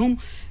استهدفتهم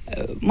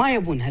ما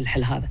يبون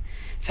هالحل هذا.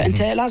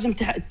 فانت لازم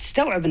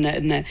تستوعب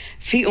ان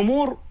في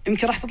امور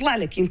يمكن راح تطلع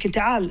لك، يمكن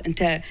تعال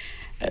انت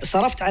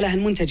صرفت على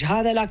هالمنتج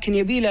هذا لكن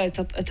يبي له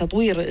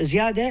تطوير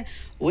زياده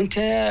وانت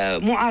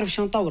مو عارف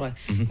شلون تطوره.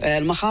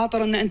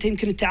 المخاطر ان انت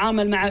يمكن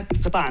التعامل مع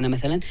قطاعنا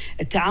مثلا،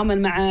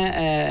 التعامل مع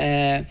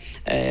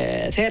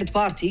ثيرد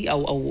بارتي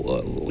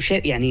او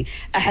شيء يعني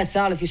احد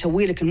ثالث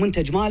يسوي لك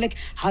المنتج مالك،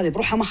 هذه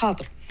بروحها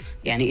مخاطر.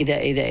 يعني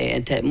اذا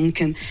انت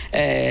ممكن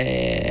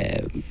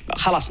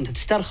خلاص انت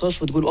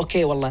تسترخص وتقول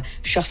اوكي والله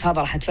الشخص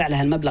هذا راح ادفع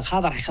له المبلغ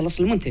هذا راح يخلص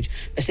المنتج،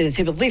 بس اذا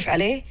تبي تضيف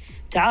عليه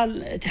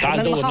تعال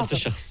دور نفس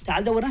الشخص،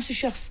 تعال دور نفس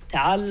الشخص،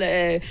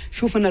 تعال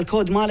شوف ان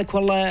الكود مالك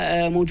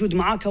والله موجود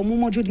معاك او مو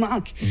موجود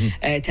معاك.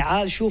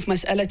 تعال شوف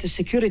مساله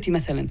السكيورتي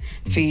مثلا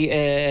في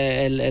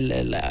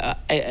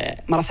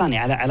مره ثانيه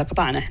على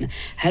قطاعنا احنا،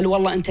 هل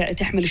والله انت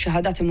تحمل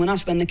الشهادات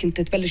المناسبه انك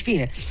انت تبلش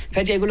فيها؟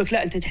 فجاه يقول لك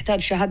لا انت تحتاج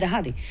الشهاده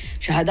هذه.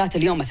 شهادات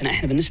اليوم مثلا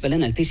احنا بالنسبه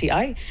لنا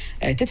الPCI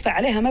تدفع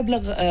عليها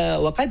مبلغ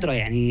وقدره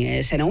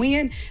يعني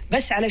سنويا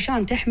بس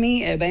علشان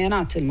تحمي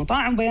بيانات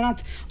المطاعم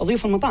وبيانات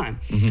ضيوف المطاعم.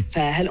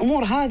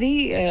 فهالامور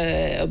هذه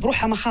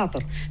بروحها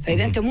مخاطر.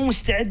 فاذا انت مو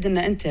مستعد ان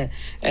انت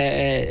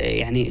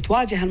يعني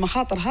تواجه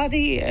المخاطر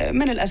هذه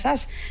من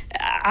الاساس،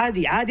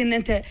 عادي ان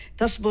انت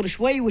تصبر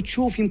شوي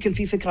وتشوف يمكن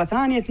في فكره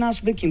ثانيه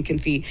تناسبك، يمكن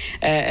في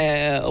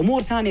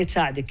امور ثانيه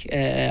تساعدك،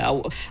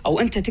 او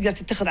انت تقدر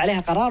تتخذ عليها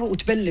قرار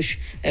وتبلش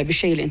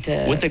بالشيء اللي انت.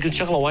 وانت قلت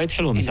شغله وايد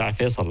حلوه من ساعه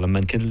فيصل لما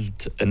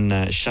قلت ان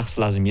الشخص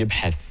لازم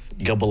يبحث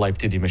قبل لا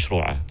يبتدي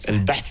مشروعه.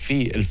 البحث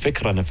في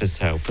الفكرة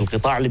نفسها وفي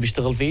القطاع اللي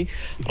بيشتغل فيه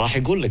راح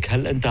يقول لك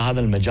هل أنت هذا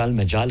المجال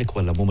مجالك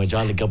ولا مو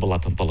مجالك قبل لا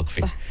تنطلق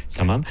فيه. صح.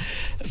 تمام.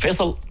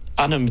 فيصل،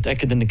 أنا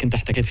متأكد أنك أنت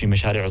احتكيت في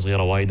مشاريع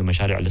صغيرة وايد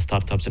ومشاريع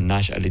الستارت ابس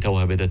الناشئة اللي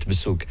توها بدأت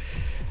بالسوق.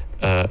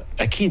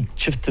 أكيد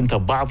شفت أنت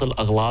بعض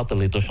الأغلاط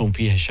اللي يطيحون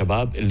فيها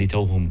الشباب اللي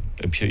توهم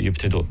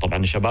يبتدون. طبعا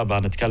الشباب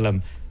أنا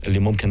أتكلم اللي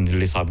ممكن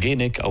اللي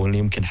سابقينك أو اللي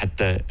يمكن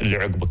حتى اللي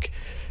عقبك.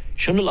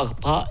 شنو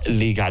الأخطاء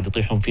اللي قاعد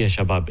يطيحون فيها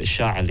شباب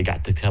الشائعة اللي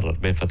قاعد تتكرر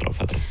بين فترة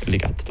وفترة اللي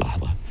قاعد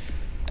تلاحظها؟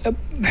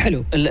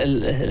 حلو.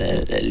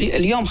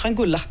 اليوم خلينا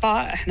نقول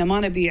الأخطاء احنا ما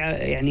نبي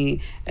يعني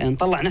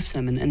نطلع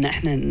نفسنا من ان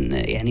احنا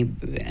يعني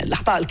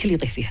الأخطاء الكل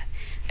يطيح فيها،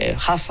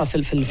 خاصة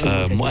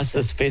في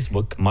مؤسس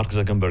فيسبوك مارك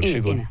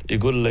زوكربيرج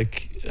يقول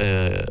لك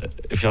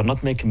if you're not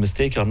making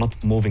mistake you're not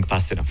moving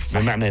fast enough. صح.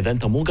 بمعنى إذا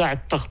أنت مو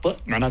قاعد تخطئ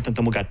معناته أنت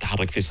مو قاعد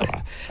تحرك في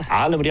سرعة. صح.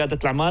 عالم ريادة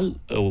الأعمال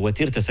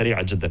وتيرته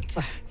سريعة جدا.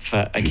 صح.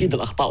 فأكيد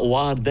الأخطاء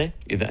واردة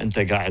إذا أنت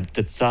قاعد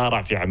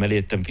تتسارع في عملية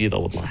تنفيذ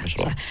أو إطلاق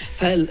مشروع. صح.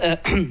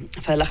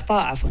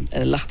 فالأخطاء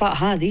الأخطاء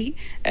هذه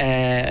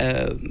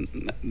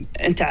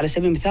أنت على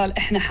سبيل المثال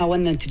إحنا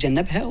حاولنا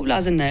نتجنبها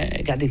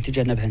ولازلنا قاعدين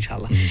نتجنبها إن شاء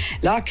الله.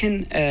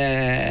 لكن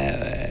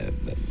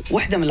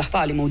واحدة من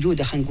الأخطاء اللي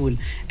موجودة خلينا نقول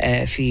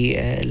في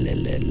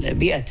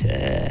بيئة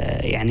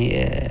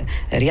يعني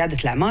ريادة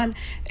الأعمال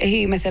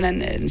هي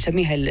مثلا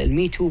نسميها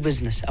المي تو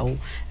بزنس أو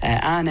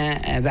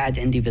أنا بعد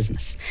عندي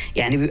بزنس.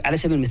 يعني على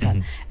سبيل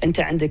المثال أنت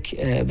عندك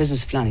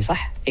بزنس فلاني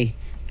صح؟ إيه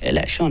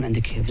لا شلون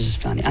عندك بزنس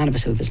فلاني؟ انا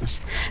بسوي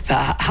بزنس.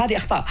 فهذه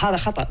اخطاء، هذا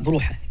خطا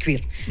بروحه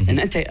كبير. لان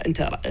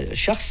انت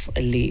الشخص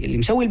اللي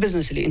مسوي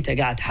البزنس اللي انت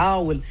قاعد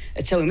تحاول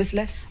تسوي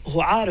مثله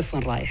وهو عارف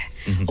وين رايح،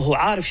 وهو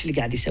عارف شو اللي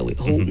قاعد يسوي،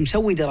 هو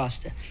مسوي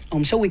دراسته، هو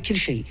مسوي كل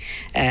شيء،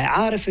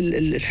 عارف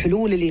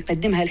الحلول اللي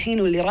يقدمها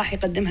الحين واللي راح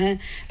يقدمها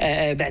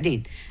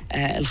بعدين.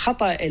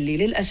 الخطا اللي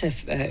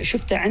للاسف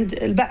شفته عند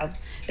البعض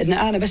ان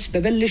انا بس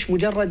ببلش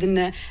مجرد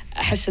ان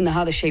احس ان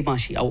هذا الشيء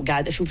ماشي او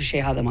قاعد اشوف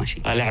الشيء هذا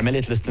ماشي. على عمليه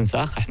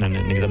الاستنساخ احنا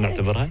نقدر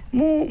نعتبرها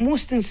مو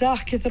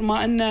استنساخ كثر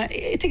ما انه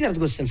تقدر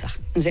تقول استنساخ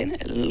زين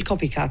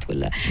الكوبي كات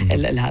ولا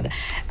هذا.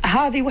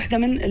 هذه واحده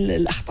من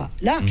الاخطاء.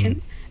 لكن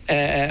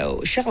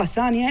الشغله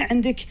الثانيه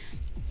عندك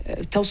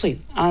توصيل.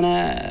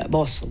 انا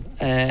بوصل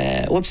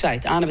ويب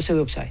سايت، انا بسوي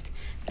ويب سايت،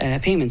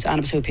 بيمنتس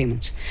انا بسوي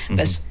بيمنتس.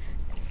 بس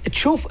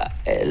تشوف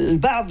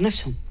البعض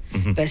نفسهم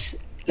بس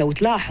لو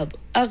تلاحظ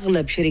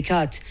اغلب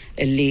شركات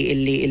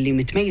اللي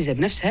متميزه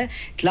بنفسها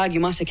تلاقي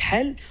ماسك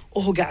حل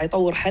وهو قاعد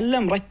يطور حله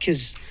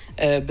مركز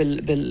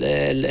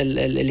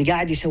اللي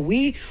قاعد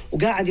يسويه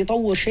وقاعد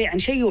يطور شيء عن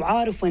شيء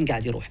وعارف وين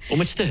قاعد يروح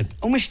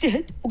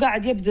ومجتهد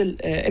وقاعد يبذل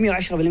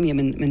 110%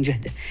 من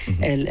جهده.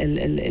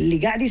 اللي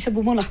قاعد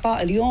يسببون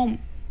اخطاء اليوم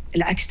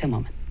العكس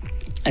تماما.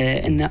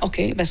 انه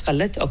اوكي بس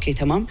قلت اوكي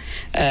تمام،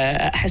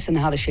 احس ان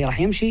هذا الشيء راح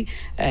يمشي،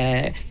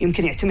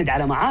 يمكن يعتمد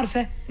على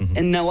معارفه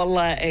انه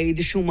والله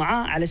يدشون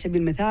معاه. على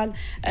سبيل المثال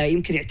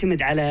يمكن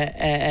يعتمد على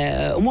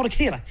امور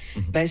كثيره.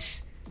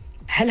 بس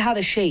هل هذا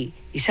الشيء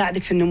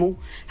يساعدك في النمو؟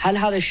 هل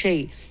هذا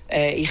الشيء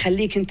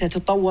يخليك انت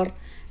تتطور؟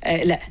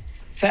 لا.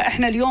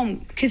 فاحنا اليوم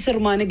كثر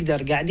ما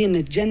نقدر قاعدين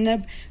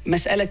نتجنب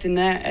مساله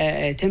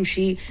انه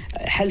تمشي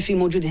حل في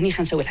موجود هني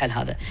خلينا نسوي الحل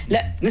هذا.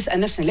 لا، نسال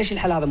نفسنا ليش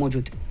الحل هذا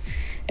موجود؟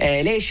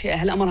 ليش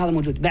هالامر هذا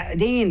موجود؟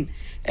 بعدين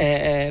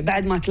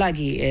بعد ما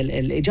تلاقي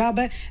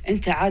الاجابه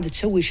انت عاد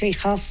تسوي شيء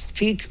خاص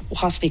فيك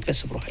وخاص فيك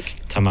بس بروحك.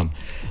 تمام.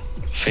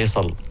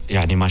 فيصل،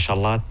 يعني ما شاء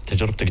الله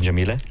تجربتك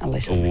جميله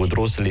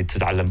ودروس اللي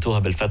تعلمتوها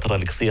بالفتره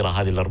القصيره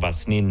هذه ال4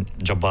 سنين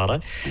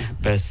جباره.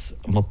 بس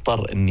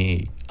مضطر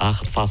اني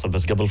اخذ فاصل،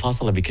 بس قبل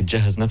الفاصل ابيك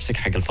تجهز نفسك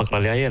حق الفقره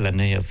الجايه لان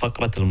هي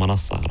فقره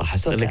المنصه. راح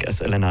اسالك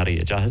اسئله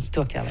ناريه. جاهز؟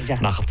 توكل على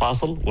جاهز. ناخذ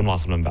فاصل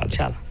ونواصل من بعد ان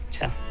شاء الله. ان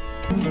شاء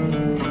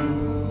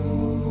الله.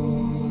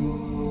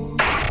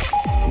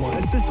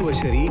 مؤسس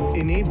وشريك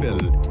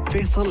Enabill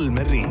فيصل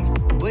المري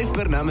ضيف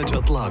برنامج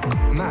إطلاق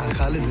مع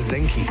خالد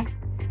الزنكي.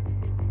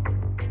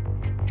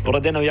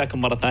 وردينا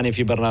وياكم مرة ثانية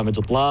في برنامج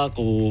إطلاق.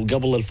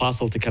 وقبل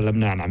الفاصل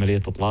تكلمنا عن عملية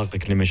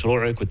إطلاقك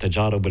لمشروعك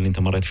والتجارب اللي أنت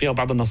مريت فيها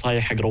وبعض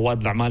النصائح حق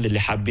رواد الأعمال اللي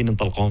حابين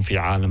ينطلقون في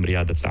عالم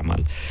ريادة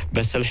الأعمال.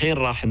 بس الحين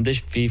راح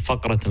ندش في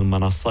فقرة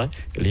المنصة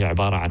اللي هي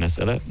عبارة عن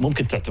أسئلة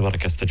ممكن تعتبرها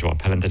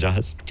كاستجواب. هل أنت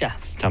جاهز؟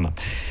 جاهز. تمام.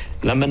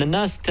 لما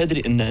الناس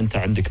تدري أن أنت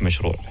عندك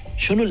مشروع،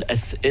 شنو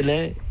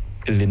الأسئلة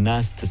اللي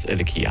الناس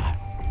تسألك إياها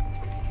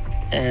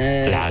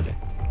بالعادة؟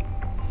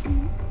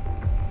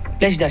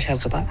 ليش داش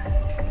هالقطاع؟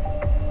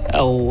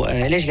 أو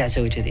ليش قاعد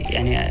أسوي كذي؟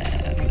 يعني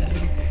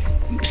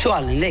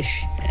سؤال ليش؟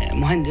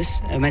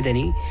 مهندس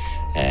مدني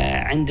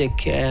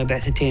عندك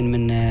بعثتين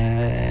من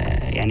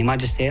يعني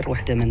ماجستير،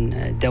 واحدة من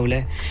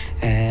الدولة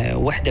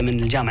واحدة من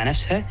الجامعة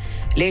نفسها،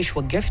 ليش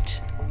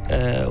وقفت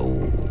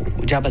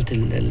وجابلت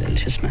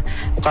شو اسمه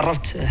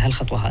وقررت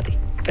هالخطوة هذه؟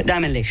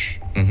 فدائما ليش؟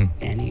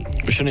 يعني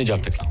وشنو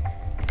إجابتك له؟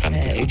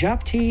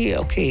 إجابتي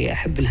أوكي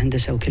أحب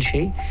الهندسة وكل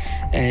شيء،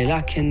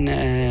 لكن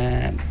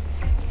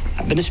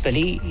بالنسبة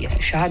لي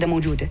شهادة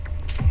موجودة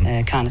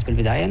كانت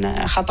بالبداية.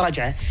 أنا أخذت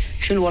راجعة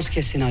شنو الورست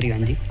كيس سيناريو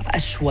عندي،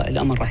 أسوأ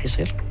الأمر راح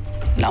يصير،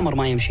 الأمر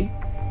ما يمشي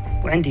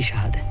وعندي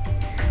شهادة.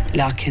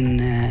 لكن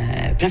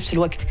بنفس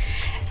الوقت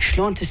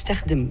شلون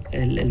تستخدم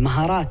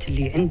المهارات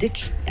اللي عندك.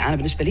 يعني أنا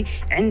بالنسبة لي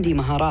عندي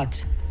مهارات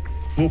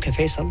مو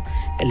كفيصل.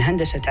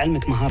 الهندسة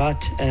تعلمك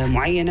مهارات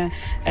معينة،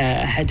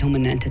 أحدهم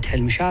أن أنت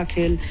تحل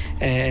مشاكل،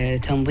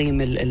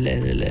 تنظيم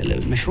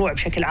المشروع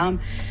بشكل عام.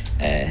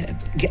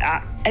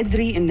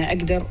 أدري أن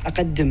أقدر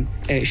أقدم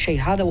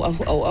الشيء هذا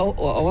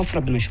أو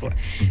أفرض بالمشروع.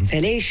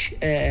 فليش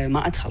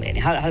ما أدخل؟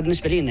 يعني هذا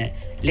بالنسبة لي إنه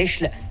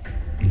ليش لا.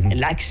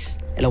 العكس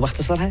لو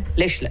بختصرها،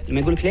 ليش لا؟ لما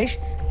يقولك ليش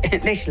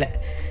ليش لا.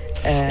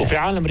 وفي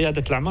عالم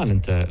ريادة الأعمال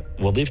أنت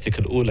وظيفتك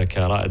الأولى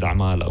كرائد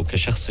أعمال أو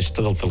كشخص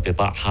يشتغل في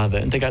القطاع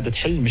هذا، أنت قاعد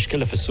تحل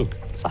مشكلة في السوق.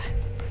 صح.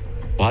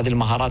 وهذه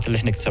المهارات اللي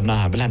احنا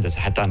اكتسبناها بالهندسة،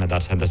 حتى أنا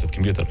دارس هندسة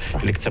كمبيوتر. صح.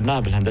 اللي اكتسبناها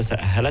بالهندسة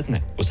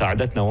أهلتنا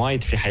وساعدتنا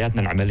وايد في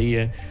حياتنا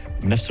العملية،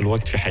 بنفس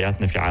الوقت في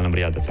حياتنا في عالم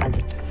ريادة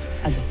الأعمال.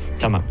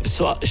 تمام.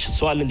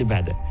 السؤال اللي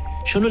بعده،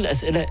 شنو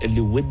الأسئلة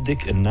اللي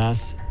ودك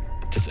الناس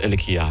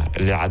تسألك إياها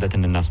اللي عادة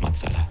الناس ما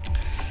تسألها؟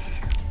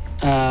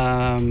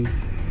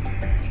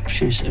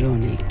 شو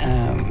يسألوني؟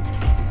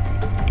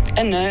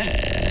 أن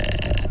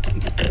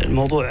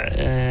الموضوع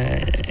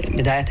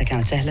بدايته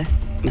كانت سهلة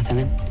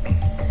مثلا.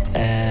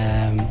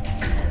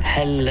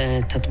 هل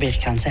التطبيق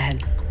كان سهل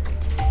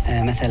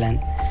مثلا؟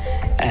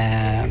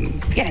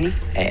 يعني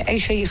أي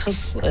شيء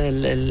يخص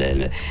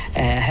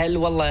هل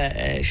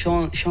والله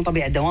شلون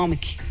طبيعة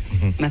دوامك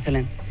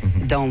مثلا؟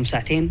 تداوم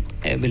ساعتين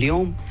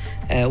باليوم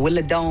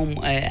ولا تداوم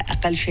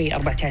أقل شيء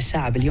 14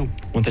 ساعة باليوم؟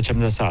 وأنت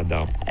كم ساعة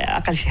تداوم؟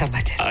 أقل شيء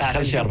 14 ساعة.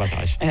 أقل شيء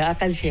 14.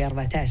 أقل شيء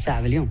 14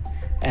 ساعة باليوم.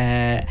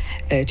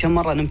 كم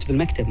مرة نمت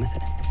بالمكتب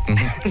مثلا؟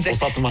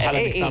 وصلت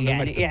مرحلة انك تنام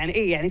بالمكتب.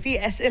 يعني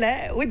في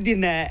أسئلة ودي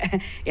إن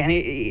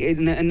يعني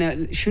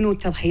إن شنو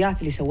التضحيات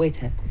اللي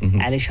سويتها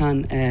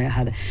علشان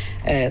هذا.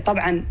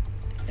 طبعا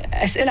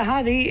أسئلة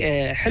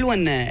هذه حلوة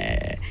إن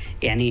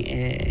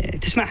يعني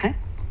تسمعها.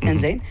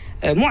 إنزين،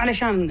 مو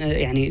علشان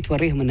يعني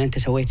توريهم ان انت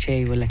سويت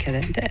شيء ولا كذا.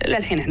 انت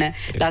للحين احنا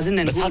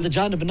لازلنا بس هذا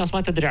جانب الناس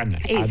ما تدري عنه.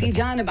 في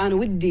جانب انا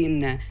ودي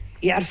ان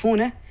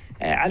يعرفونه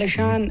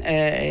علشان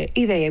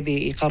اذا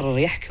يبي يقرر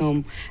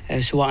يحكم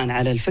سواء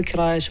على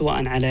الفكره،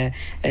 سواء على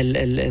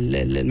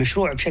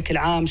المشروع بشكل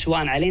عام،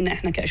 سواء علينا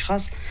احنا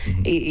كاشخاص،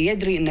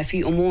 يدري ان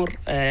في امور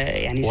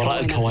يعني وراء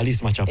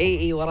الكواليس ما شافوها.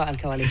 اي وراء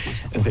الكواليس ما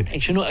شافوها. زين،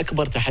 شنو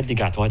اكبر تحدي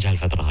قاعد تواجهه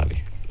الفتره هذه؟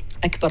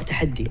 اكبر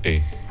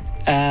تحدي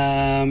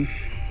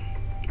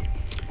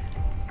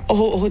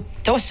هو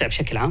التوسع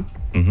بشكل عام.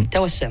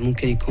 التوسع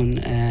ممكن يكون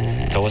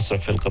توسع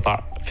في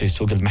القطاع في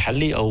السوق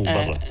المحلي او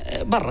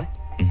برا.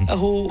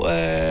 هو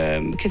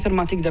كثر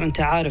ما تقدر.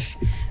 انت عارف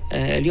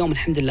اليوم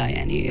الحمد لله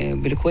يعني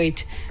بالكويت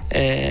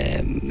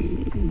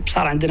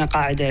صار عندنا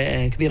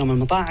قاعدة كبيرة من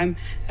المطاعم،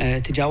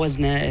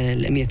 تجاوزنا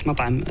 100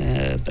 مطعم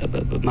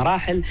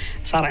بمراحل.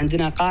 صار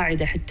عندنا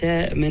قاعدة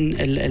حتى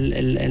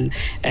من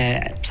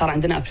صار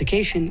عندنا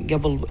ابلكيشن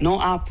قبل نو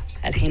اب،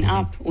 الحين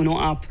اب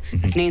ونو اب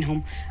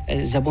اثنينهم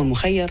زبون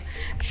مخير.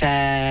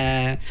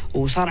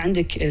 وصار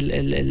عندك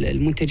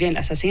المنتجين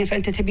الاساسيين،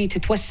 فانت تبي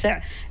تتوسع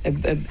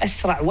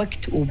باسرع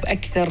وقت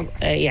وباكثر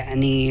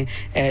يعني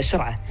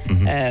سرعه.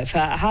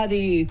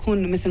 فهذه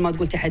يكون مثل ما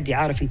تقول تحدي.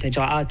 عارف انت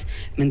اجراءات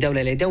من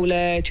دوله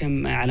لدوله،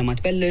 كم على ما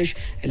تبلش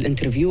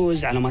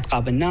الانترفيوز، على ما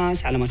تقابل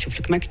ناس، على ما تشوف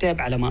لك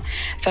مكتب، على ما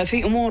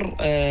ففي امور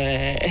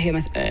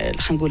هي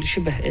خلينا نقول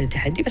شبه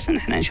تحدي، بس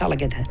احنا ان شاء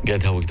الله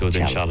قدها وقت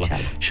ان شاء الله.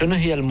 شنو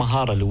هي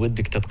المهاره اللي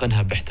ودك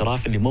تتقنها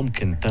باحتراف اللي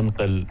ممكن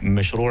تنقل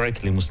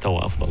مشروعك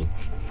لمستوى افضل؟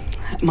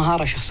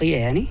 مهاره شخصيه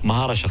يعني؟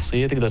 مهاره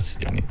شخصيه تقدر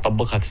يعني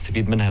تطبقها،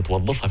 تستفيد منها،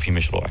 توظفها في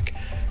مشروعك.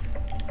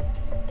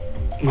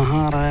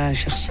 مهاره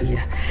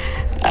شخصيه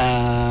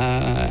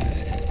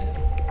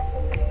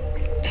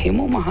هي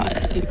مو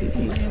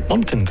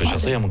ممكن تكون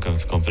شخصيه، ممكن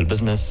تكون في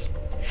البزنس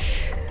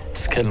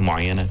سكيل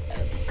معينه.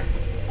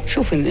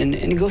 شوف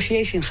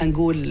النيغوشيشن خلينا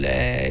نقول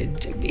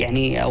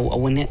يعني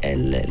او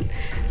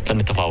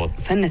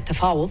فن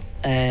التفاوض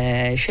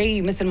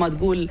شيء مثل ما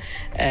تقول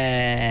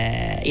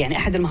يعني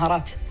احد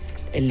المهارات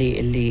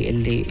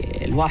اللي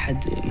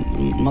الواحد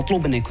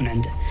مطلوب انه يكون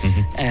عنده.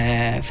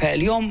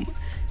 فاليوم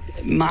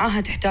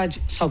معاها تحتاج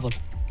صبر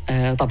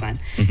طبعا.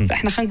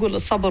 فاحنا خلينا نقول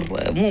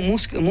الصبر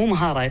مو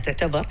مهاره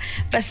تعتبر،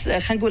 بس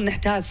خلينا نقول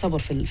نحتاج صبر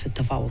في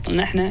التفاوض، ان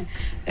احنا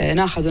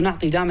ناخذ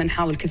ونعطي، دائما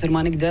نحاول كثر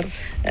ما نقدر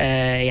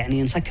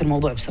يعني نسكر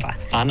الموضوع بسرعه.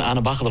 انا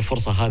باخذ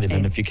الفرصه هذه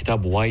لان في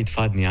كتاب وايد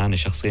فادني انا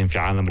شخصيا في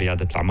عالم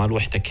رياده الاعمال،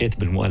 واحتكيت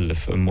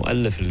بالمؤلف.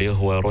 المؤلف اللي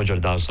هو روجر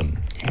داوسون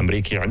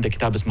امريكي، عنده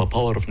كتاب اسمه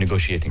باور اوف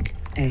نيغوشيتنج.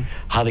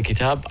 هذا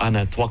كتاب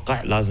انا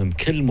اتوقع لازم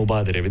كل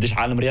مبادر يدش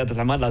عالم رياده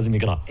الاعمال لازم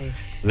يقراه،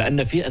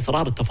 لان في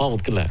اسرار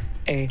التفاوض كلها.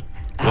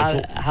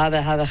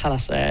 هذا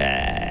خلاص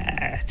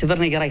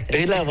اعتبرني قريته.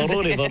 اي لا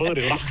ضروري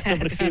وراح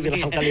اختبرك فيه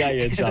بالحلقه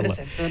الجايه ان شاء الله.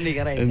 اعتبرني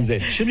قريته. انزين،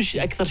 شنو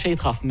اكثر شيء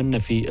تخاف منه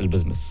في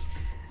البزنس؟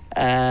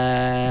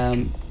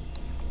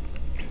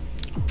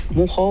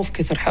 مو خوف،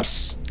 كثر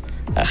حرص.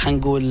 خلينا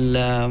نقول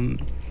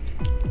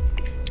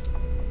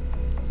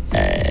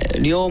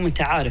اليوم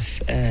انت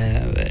عارف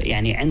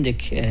يعني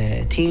عندك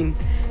تيم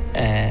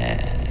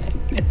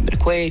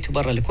بالكويت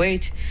وبرا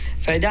الكويت،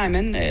 فدائما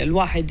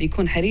الواحد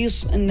يكون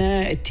حريص ان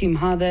التيم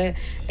هذا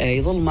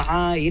يظل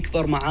معاه،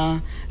 يكبر معاه،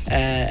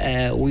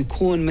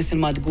 ويكون مثل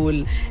ما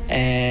تقول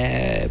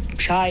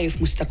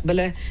شايف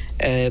مستقبله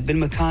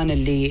بالمكان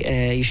اللي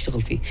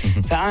يشتغل فيه.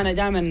 فأنا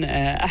دائما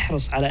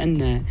أحرص على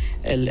أن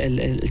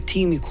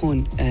التيم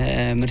يكون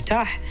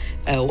مرتاح،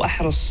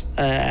 وأحرص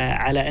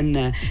على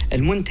أن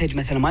المنتج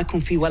مثلا ما يكون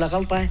فيه ولا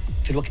غلطة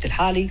في الوقت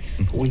الحالي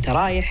وانت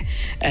رايح.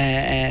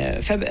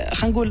 فخلينا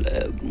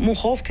نقول مو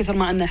خوف كثر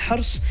ما أنه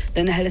حرص،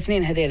 لأن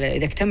هالاثنين هذيل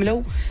إذا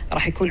اكتملوا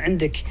راح يكون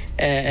عندك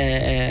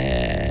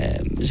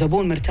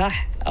زبون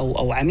مرتاح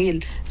أو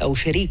عميل أو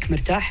شريك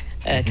مرتاح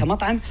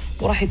كمطعم،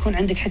 وراح يكون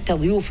عندك حتى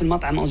ضيوف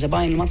المطعم أو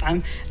زباين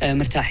المطعم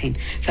مرتاحين.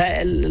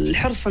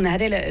 فالحرص أن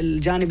هذيل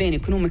الجانبين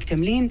يكونوا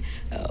مكتملين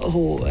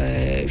هو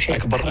شيء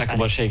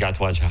أكبر شيء قاعد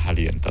تواجهه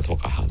حاليا.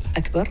 تتوقع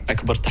هذا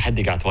أكبر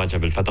تحدي قاعد تواجهه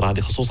بالفترة هذه،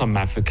 خصوصا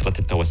مع فكرة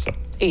التوسع؟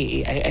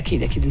 إيه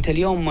أكيد. أنت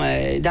اليوم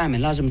دائما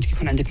لازم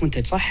يكون عندك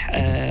منتج صح،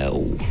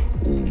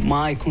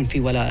 وما يكون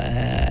فيه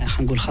ولا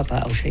خلينا نقول خطأ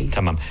أو شيء.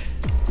 تمام.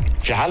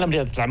 في عالم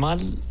ريادة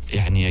الأعمال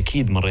يعني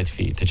أكيد مريت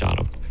في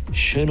تجارب،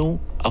 شنو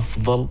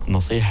أفضل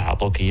نصيحة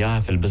أعطوك إياها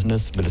في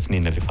البزنس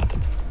بالسنين اللي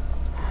فاتت؟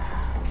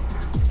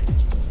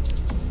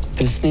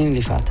 في السنين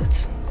اللي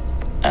فاتت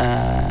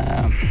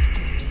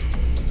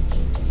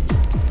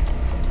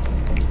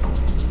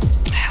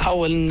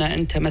حاول أن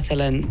أنت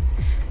مثلا،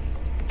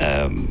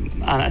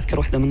 أنا أذكر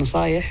واحدة من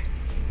النصايح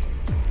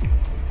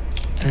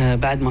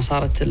بعد ما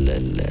صارت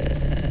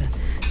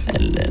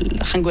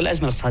خلينا نقول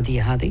الأزمة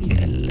الاقتصادية هذه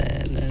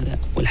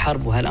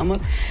والحرب وهالأمر،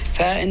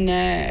 فإن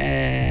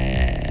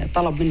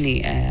طلب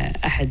مني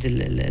أحد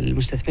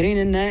المستثمرين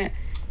إنه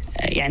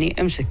يعني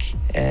امسك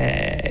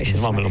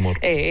زمام الأمور.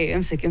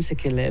 امسك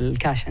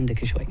الكاش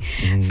عندك شوي.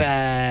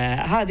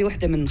 فهذه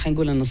واحدة من خلينا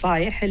نقول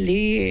النصائح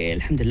اللي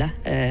الحمد لله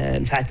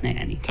نفعتنا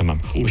يعني. تمام.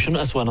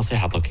 وشنو أسوأ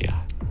نصيحة أعطوك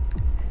إياها؟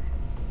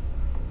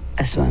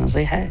 أسوأ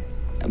نصيحة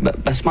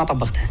بس ما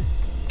طبقتها.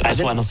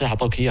 أسوأ نصيحة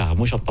أعطوك إياها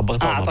مو شرط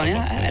طبقتها.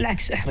 أعطاني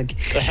العكس، احرق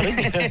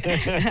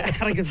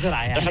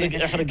بسرعة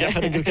يعني.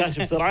 احرق الكاش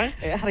بسرعة.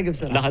 احرق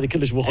بسرعة. لا هذه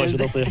كلش مو خوش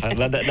نصيحة.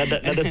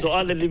 لا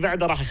السؤال اللي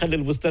بعده راح يخلي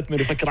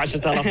المستثمر يفكر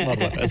 10,000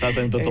 مرة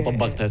أساسا أنت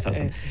طبقتها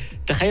أساسا.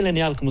 تخيل أن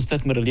يالك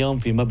مستثمر اليوم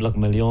في مبلغ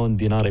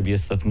 $1,000,000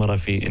 بيستثمره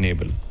في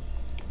إنيبل،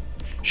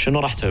 شنو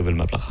راح تسوي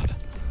بالمبلغ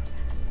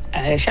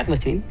هذا؟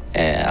 شغلتين.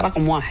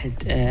 رقم واحد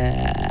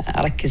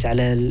أركز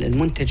على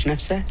المنتج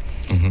نفسه،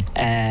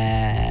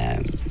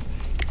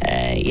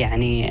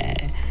 يعني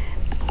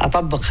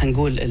أطبق خلينا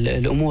نقول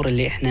الأمور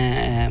اللي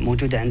إحنا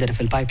موجودة عندنا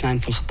في البايب لاين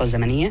في الخطة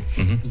الزمنية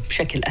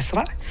بشكل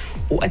أسرع،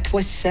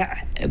 وأتوسع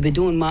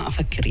بدون ما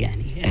أفكر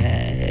يعني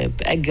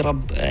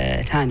بأقرب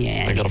ثانية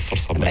يعني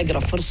أقرب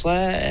فرصة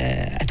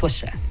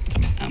أتوسع.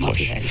 تمام. ما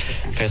في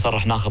فيصل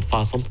راح ناخذ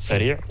فاصل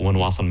سريع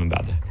ونواصل من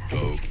بعده.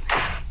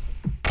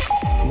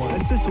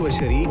 مؤسس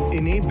وشريك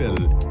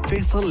إنيبل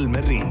فيصل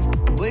المري،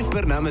 ضيف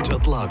برنامج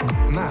إطلاق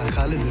مع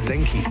خالد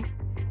الزنكي.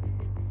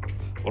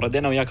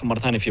 وردينا وياكم مرة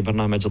ثانية في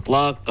برنامج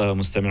إطلاق،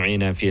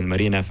 مستمعينا في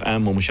المارينا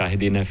FM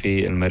ومشاهدينا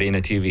في المارينا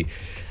TV.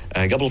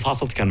 قبل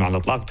الفاصل كان مع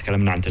الإطلاق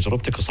تكلمنا عن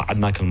تجربتك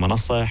وصعدناك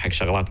المنصة حق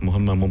شغلات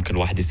مهمة ممكن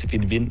الواحد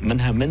يستفيد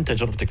منها من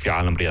تجربتك في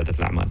عالم ريادة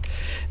الأعمال.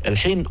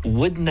 الحين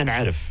ودنا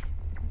نعرف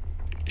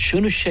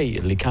شنو الشيء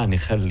اللي كان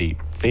يخلي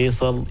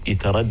فيصل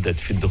يتردد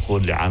في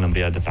الدخول لعالم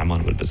ريادة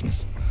الأعمال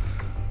والبزنس؟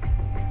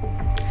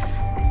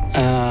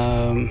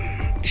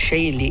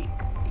 الشيء اللي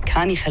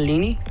كان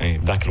يخليني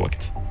ذاك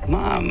الوقت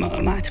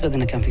ما اعتقد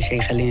انه كان في شيء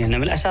يخليني، لان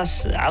من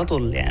الاساس على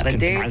طول يعني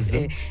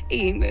رديت.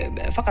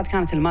 فقط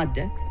كانت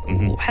الماده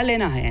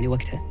وحليناها يعني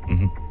وقتها.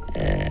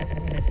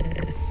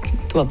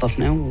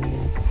 توظفنا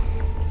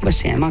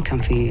بس يعني ما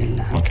كان في.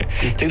 اوكي.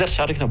 تقدر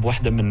تشاركنا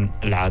بواحدة من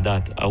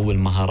العادات او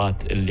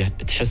المهارات اللي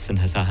تحس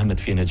انها ساهمت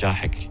في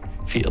نجاحك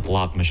في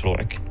اطلاق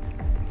مشروعك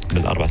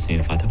بال4 سنين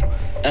اللي فاتوا؟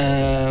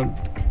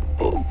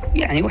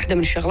 يعني واحدة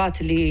من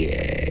الشغلات اللي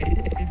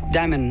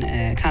دائما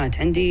كانت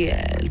عندي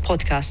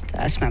البودكاست.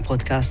 أسمع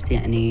بودكاست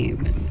يعني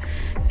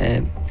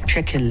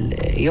بشكل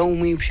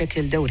يومي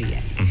بشكل دوري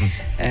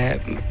يعني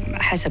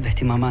حسب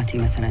اهتماماتي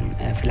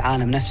مثلا في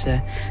العالم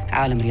نفسه،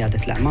 عالم ريادة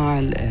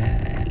الأعمال،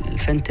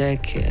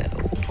 الفنتك،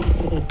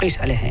 وقيس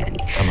عليها يعني.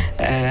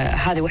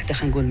 هذه واحدة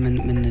خلينا نقول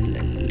من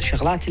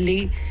الشغلات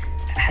اللي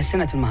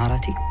حسنت من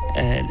مهاراتي.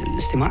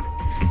 الاستماع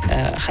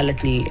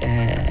خلتني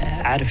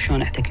أعرف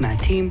شلون أحتك مع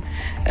التيم،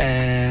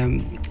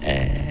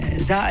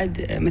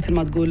 زائد مثل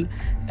ما تقول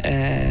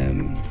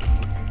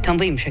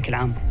تنظيم بشكل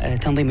عام،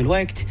 تنظيم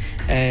الوقت،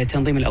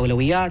 تنظيم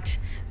الأولويات.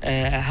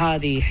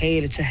 هذه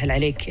حيل تسهل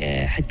عليك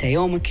حتى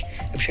يومك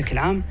بشكل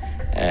عام.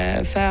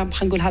 فخلينا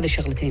نقول هذه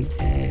الشغلتين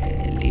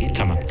اللي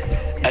تمام.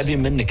 أبي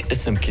منك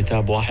اسم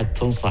كتاب واحد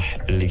تنصح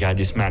اللي قاعد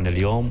يسمعنا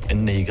اليوم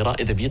إنه يقرأ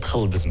إذا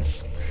بيدخل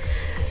البزنس.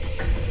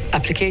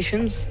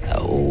 applications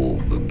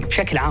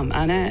وبشكل عام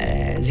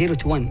أنا 0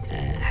 to 1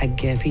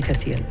 حق بيتر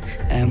تيل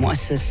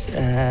مؤسس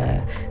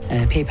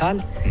باي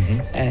بال.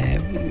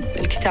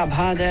 الكتاب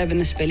هذا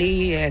بالنسبة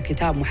لي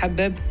كتاب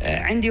محبب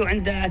عندي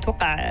وعند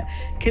أتوقع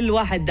كل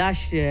واحد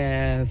داش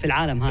في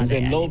العالم هذا.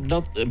 زين، يعني لو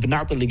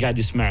بنعطي اللي قاعد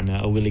يسمعنا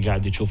أو اللي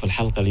قاعد يشوف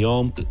الحلقة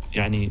اليوم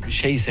يعني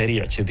شيء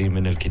سريع كذي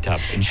من الكتاب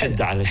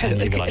نشد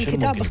علشان يقرأ.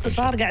 الكتاب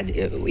باختصار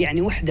قاعد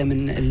يعني وحدة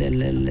من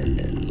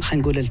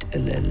خلينا نقول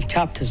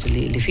الشابترز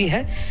اللي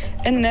فيها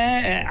إنه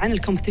عن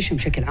الكومبيتيشن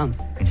بشكل عام.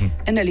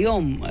 إن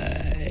اليوم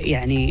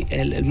يعني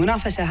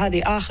المنافسة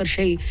هذه آخر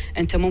شيء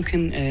أنت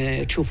ممكن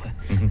تشوفه.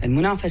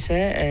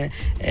 المنافسة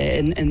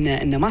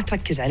إن ما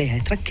تركز عليها،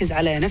 تركز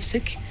على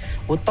نفسك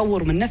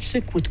وتطور من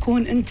نفسك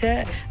وتكون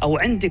أنت أو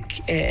عندك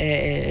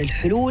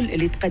الحلول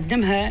اللي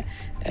تقدمها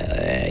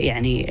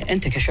يعني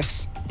أنت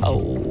كشخص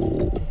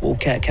أو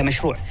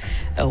كمشروع.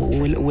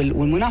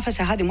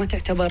 والمنافسة هذه ما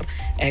تعتبر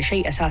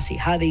شيء أساسي،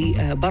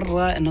 هذه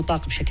برا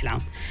النطاق بشكل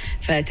عام.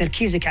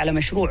 فتركيزك على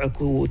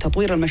مشروعك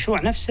وتطوير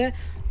المشروع نفسه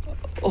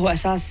هو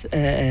أساس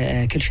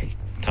كل شيء.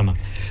 تمام.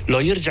 لو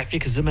يرجع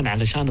فيك الزمن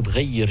علشان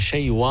تغير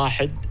شيء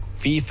واحد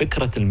في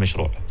فكرة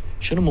المشروع،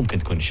 شنو ممكن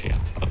تكون الشيء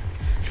هذا؟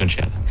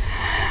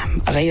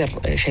 أغير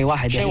شيء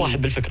واحد. شيء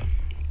واحد بالفكرة.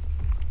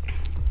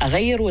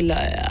 أغير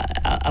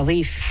ولا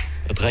أضيف؟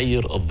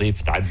 تغير،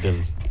 تضيف، تعدل،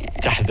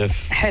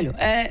 تحذف. حلو.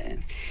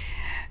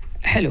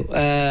 حلو.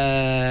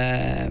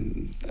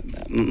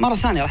 مرة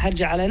ثانية راح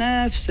أرجع على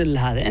نفس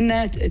هذا،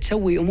 إنه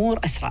تسوي أمور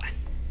أسرع.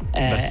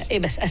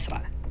 بس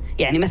أسرع.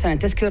 يعني مثلا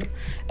تذكر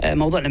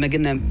موضوع لما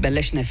قلنا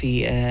بلشنا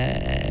في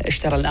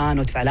اشترى الآن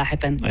وادفع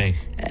لاحقا.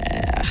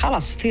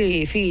 خلاص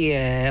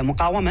في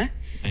مقاومة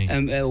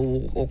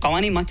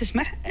وقوانين ما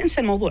تسمح،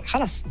 انسى الموضوع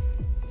خلاص.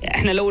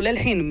 احنا لو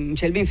للحين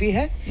مشلبين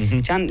فيها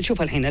كان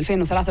شوف الحين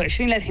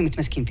 2023 للحين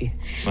متمسكين فيها.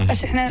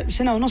 بس احنا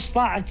سنة ونص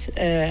ضاعت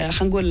خلينا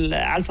نقول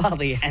على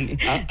الفاضي يعني.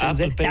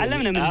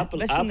 تعلمنا منها.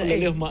 ابل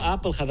اللي هم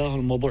ابل خذوه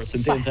الموضوع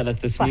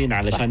 2-3 سنين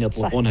علشان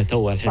يطلقونها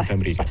توها الحين في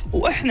امريكا.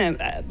 واحنا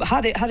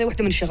هذه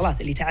واحدة من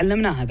الشغلات اللي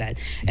تعلمناها بعد،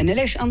 ان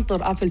ليش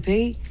انطر ابل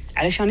باي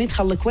علشان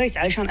يدخل الكويت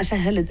علشان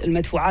اسهل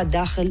المدفوعات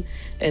داخل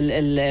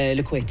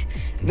الكويت.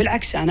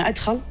 بالعكس انا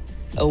ادخل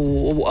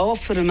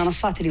واوفر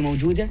المنصات اللي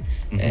موجوده.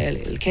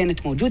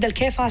 الكينت موجوده،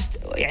 الكيفاست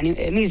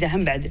يعني ميزه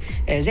هم بعد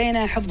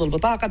زينه، حفظ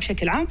البطاقه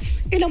بشكل عام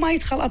الى ما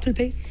يدخل ابل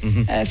باي.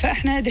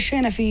 فاحنا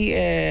دشينا في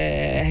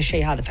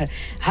هالشيء هذا.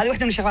 فهذه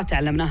واحده من الشغلات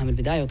تعلمناها من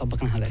البدايه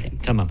وطبقناها بعدين.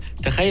 تمام.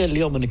 تخيل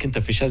اليوم انك انت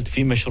فشلت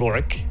في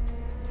مشروعك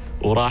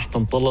وراح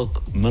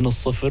تنطلق من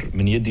الصفر،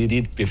 من يد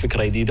جديد،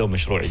 بفكره جديده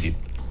ومشروع جديد.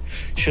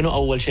 شنو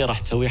اول شيء راح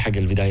تسويه حق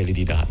البدايه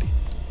الجديده هذه؟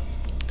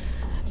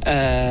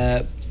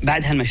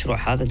 بعد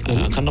هالمشروع هذا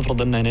تقول خلينا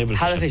نفرض ان انيبل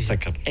هذا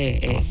سكر.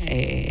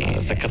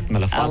 سكرت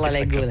ملفاتك. الله لا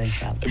يقول ان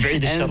شاء الله.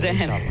 بعيد الشر ان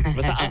شاء الله.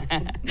 بس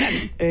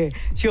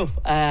شوف،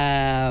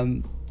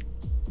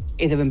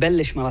 اذا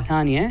بنبلش مره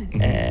ثانيه،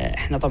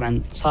 احنا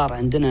طبعا صار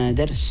عندنا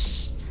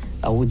درس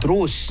او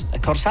دروس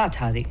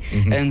كورسات هذه.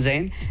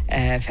 انزين،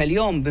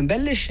 فاليوم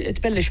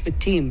تبلش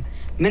بالتيم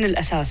من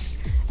الاساس،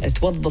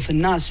 توظف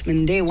الناس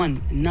من دي 1،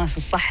 الناس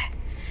الصح.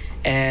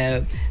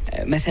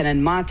 مثلا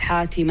ما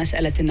تحاتي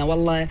مسألة إنه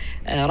والله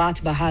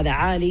راتبه هذا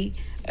عالي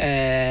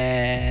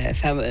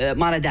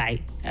فما له داعي،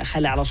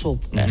 خل على صوب،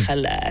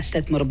 خل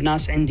استثمر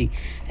بناس عندي.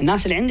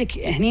 الناس اللي عندك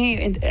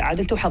هني عاد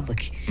انت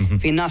وحظك.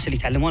 في الناس اللي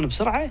يتعلمون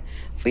بسرعه،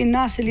 وفي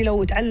الناس اللي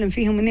لو تعلم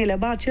فيهم مني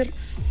لباكر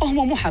هم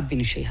مو حابين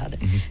الشيء هذا.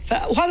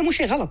 وهذا مو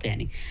شيء غلط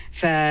يعني.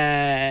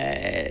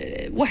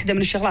 فواحده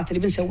من الشغلات اللي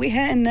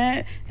بنسويها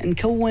ان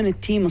نكون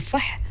التيم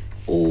الصح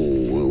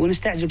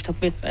ونستعجل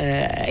بتطبيق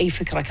اي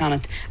فكره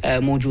كانت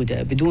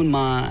موجوده بدون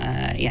ما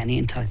يعني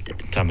انت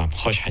ردد. تمام،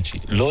 خوش حكي.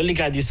 لو اللي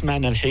قاعد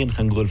يسمعنا الحين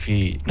خلينا نقول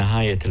في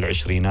نهايه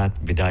العشرينات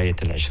بدايه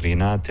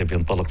العشرينات تبي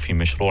ينطلق في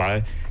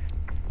مشروعه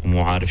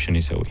ومو عارف شنو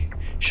يسوي،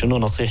 شنو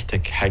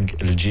نصيحتك حق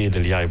الجيل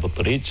اللي جاي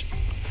بالطريق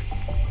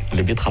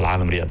اللي بيدخل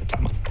عالم رياده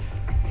الاعمال؟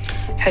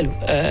 حلو.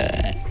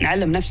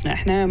 نعلم نفسنا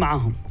احنا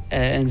معاهم.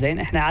 انزين،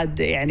 احنا عاد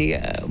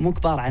يعني مو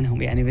كبار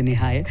عنهم يعني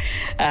بالنهايه.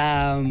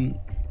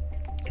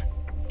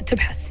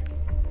 تبحث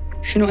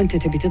شنو أنت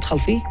تبي تدخل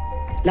فيه،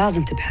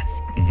 لازم تبحث.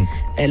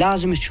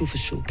 لازم تشوف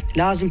السوق،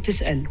 لازم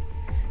تسأل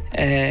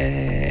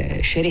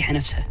الشريحة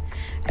نفسها.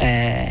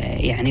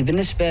 يعني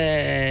بالنسبة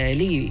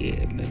لي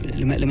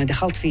لما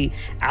دخلت في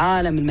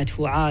عالم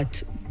المدفوعات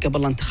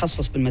قبل أن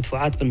تخصص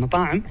بالمدفوعات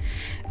بالمطاعم،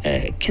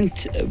 كنت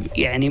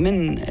يعني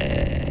من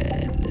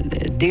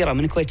الديرة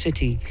من كويت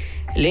سيتي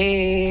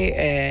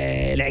للعقيلة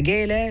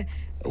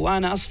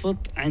وأنا أصفط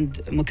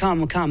عند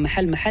مكان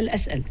محل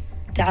أسأل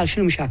تعال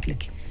شنو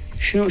مشاكلك،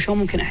 شو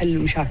ممكن أحل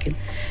المشاكل.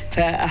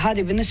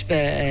 فهذه بالنسبة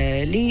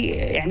لي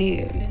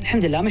يعني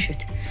الحمد لله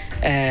مشت.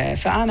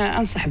 فأنا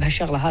أنصح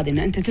بهالشغلة هذه، إن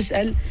أنت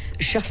تسأل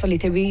الشخص اللي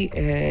تبي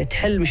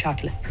تحل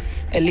مشاكله،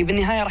 اللي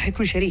بالنهاية راح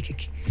يكون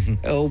شريكك،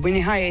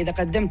 وبالنهاية إذا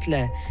قدمت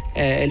له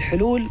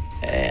الحلول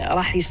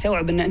راح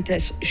يستوعب إن أنت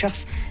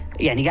شخص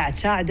يعني قاعد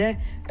تساعده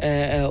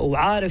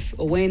وعارف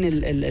وين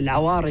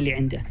العوار اللي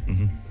عنده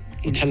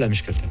وتحل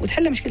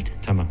مشكلته.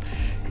 تمام.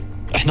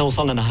 احنا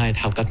وصلنا نهاية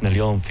حلقتنا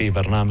اليوم في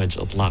برنامج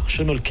إطلاق.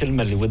 شنو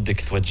الكلمة اللي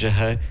ودك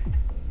توجهها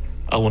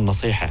أو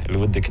النصيحة اللي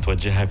ودك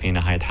توجهها في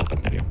نهاية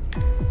حلقتنا اليوم؟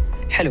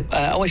 حلو.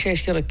 أول شيء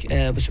أشكرك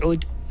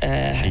بسعود.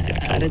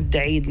 أرد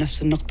أعيد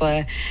نفس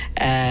النقطة.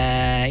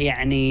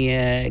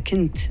 يعني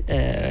كنت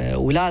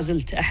ولا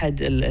زلت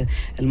أحد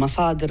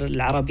المصادر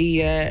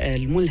العربية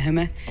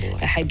الملهمة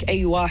حق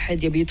أي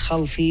واحد يبي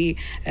يدخل في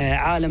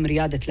عالم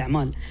ريادة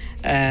الأعمال.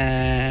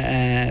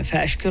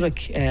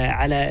 فأشكرك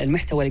على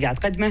المحتوى اللي قاعد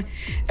تقدمه.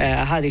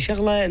 هذه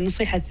شغلة.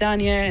 النصيحة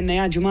الثانية إن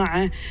يا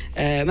جماعة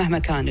مهما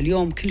كان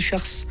اليوم كل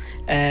شخص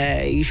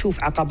يشوف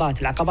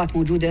العقبات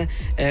موجودة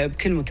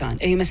بكل مكان.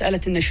 هي مسألة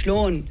إن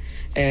شلون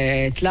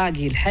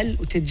تلاقي الحل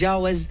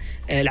وتتجاوز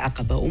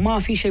العقبة، وما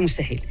في شيء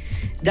مستحيل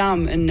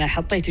دام إن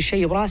حطيت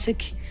الشيء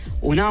براسك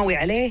وناوي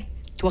عليه،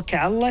 توكل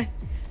على الله،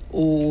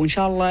 وإن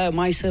شاء الله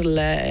ما يصير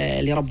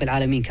لرب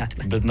العالمين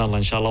كاتبه بإذن الله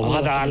إن شاء الله.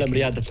 وهذا عالم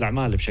ريادة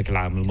الأعمال بشكل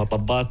عام.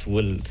 المطبات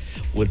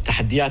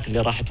والتحديات اللي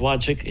راح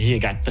تواجهك هي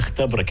قاعد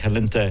تختبرك هل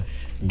أنت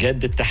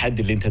قد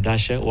التحدي اللي أنت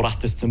داشه وراح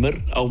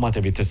تستمر أو ما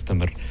تبي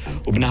تستمر.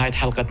 وبنهاية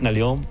حلقتنا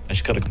اليوم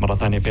أشكرك مرة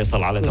ثانية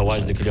فيصل على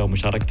تواجدك اليوم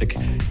ومشاركتك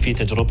في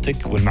تجربتك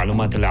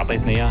والمعلومات اللي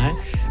أعطيتنا إياها.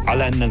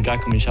 على أن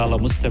نلقاكم إن شاء الله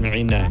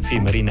مستمعينا في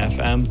مارينا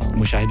FM،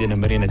 مشاهدينا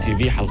مارينا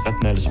TV.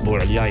 حلقتنا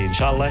الأسبوع الجاي إن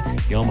شاء الله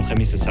يوم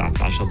الخميس الساعة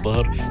 12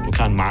 الظهر،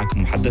 وكان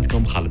معاكم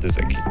محدثكم خالد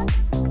الزكي.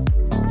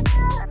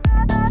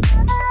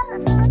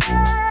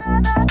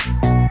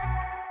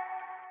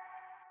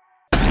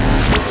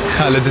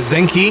 خالد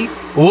الزنكي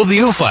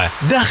وضيوفه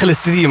داخل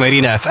استديو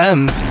مارينا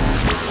FM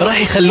راح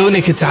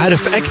يخلونك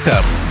تعرف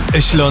أكثر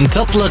شلون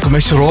تطلق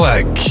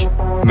مشروعك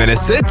من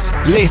 6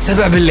 ل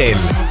 7 بالليل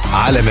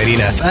على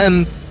مارينا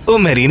FM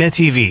ومارينا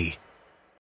TV.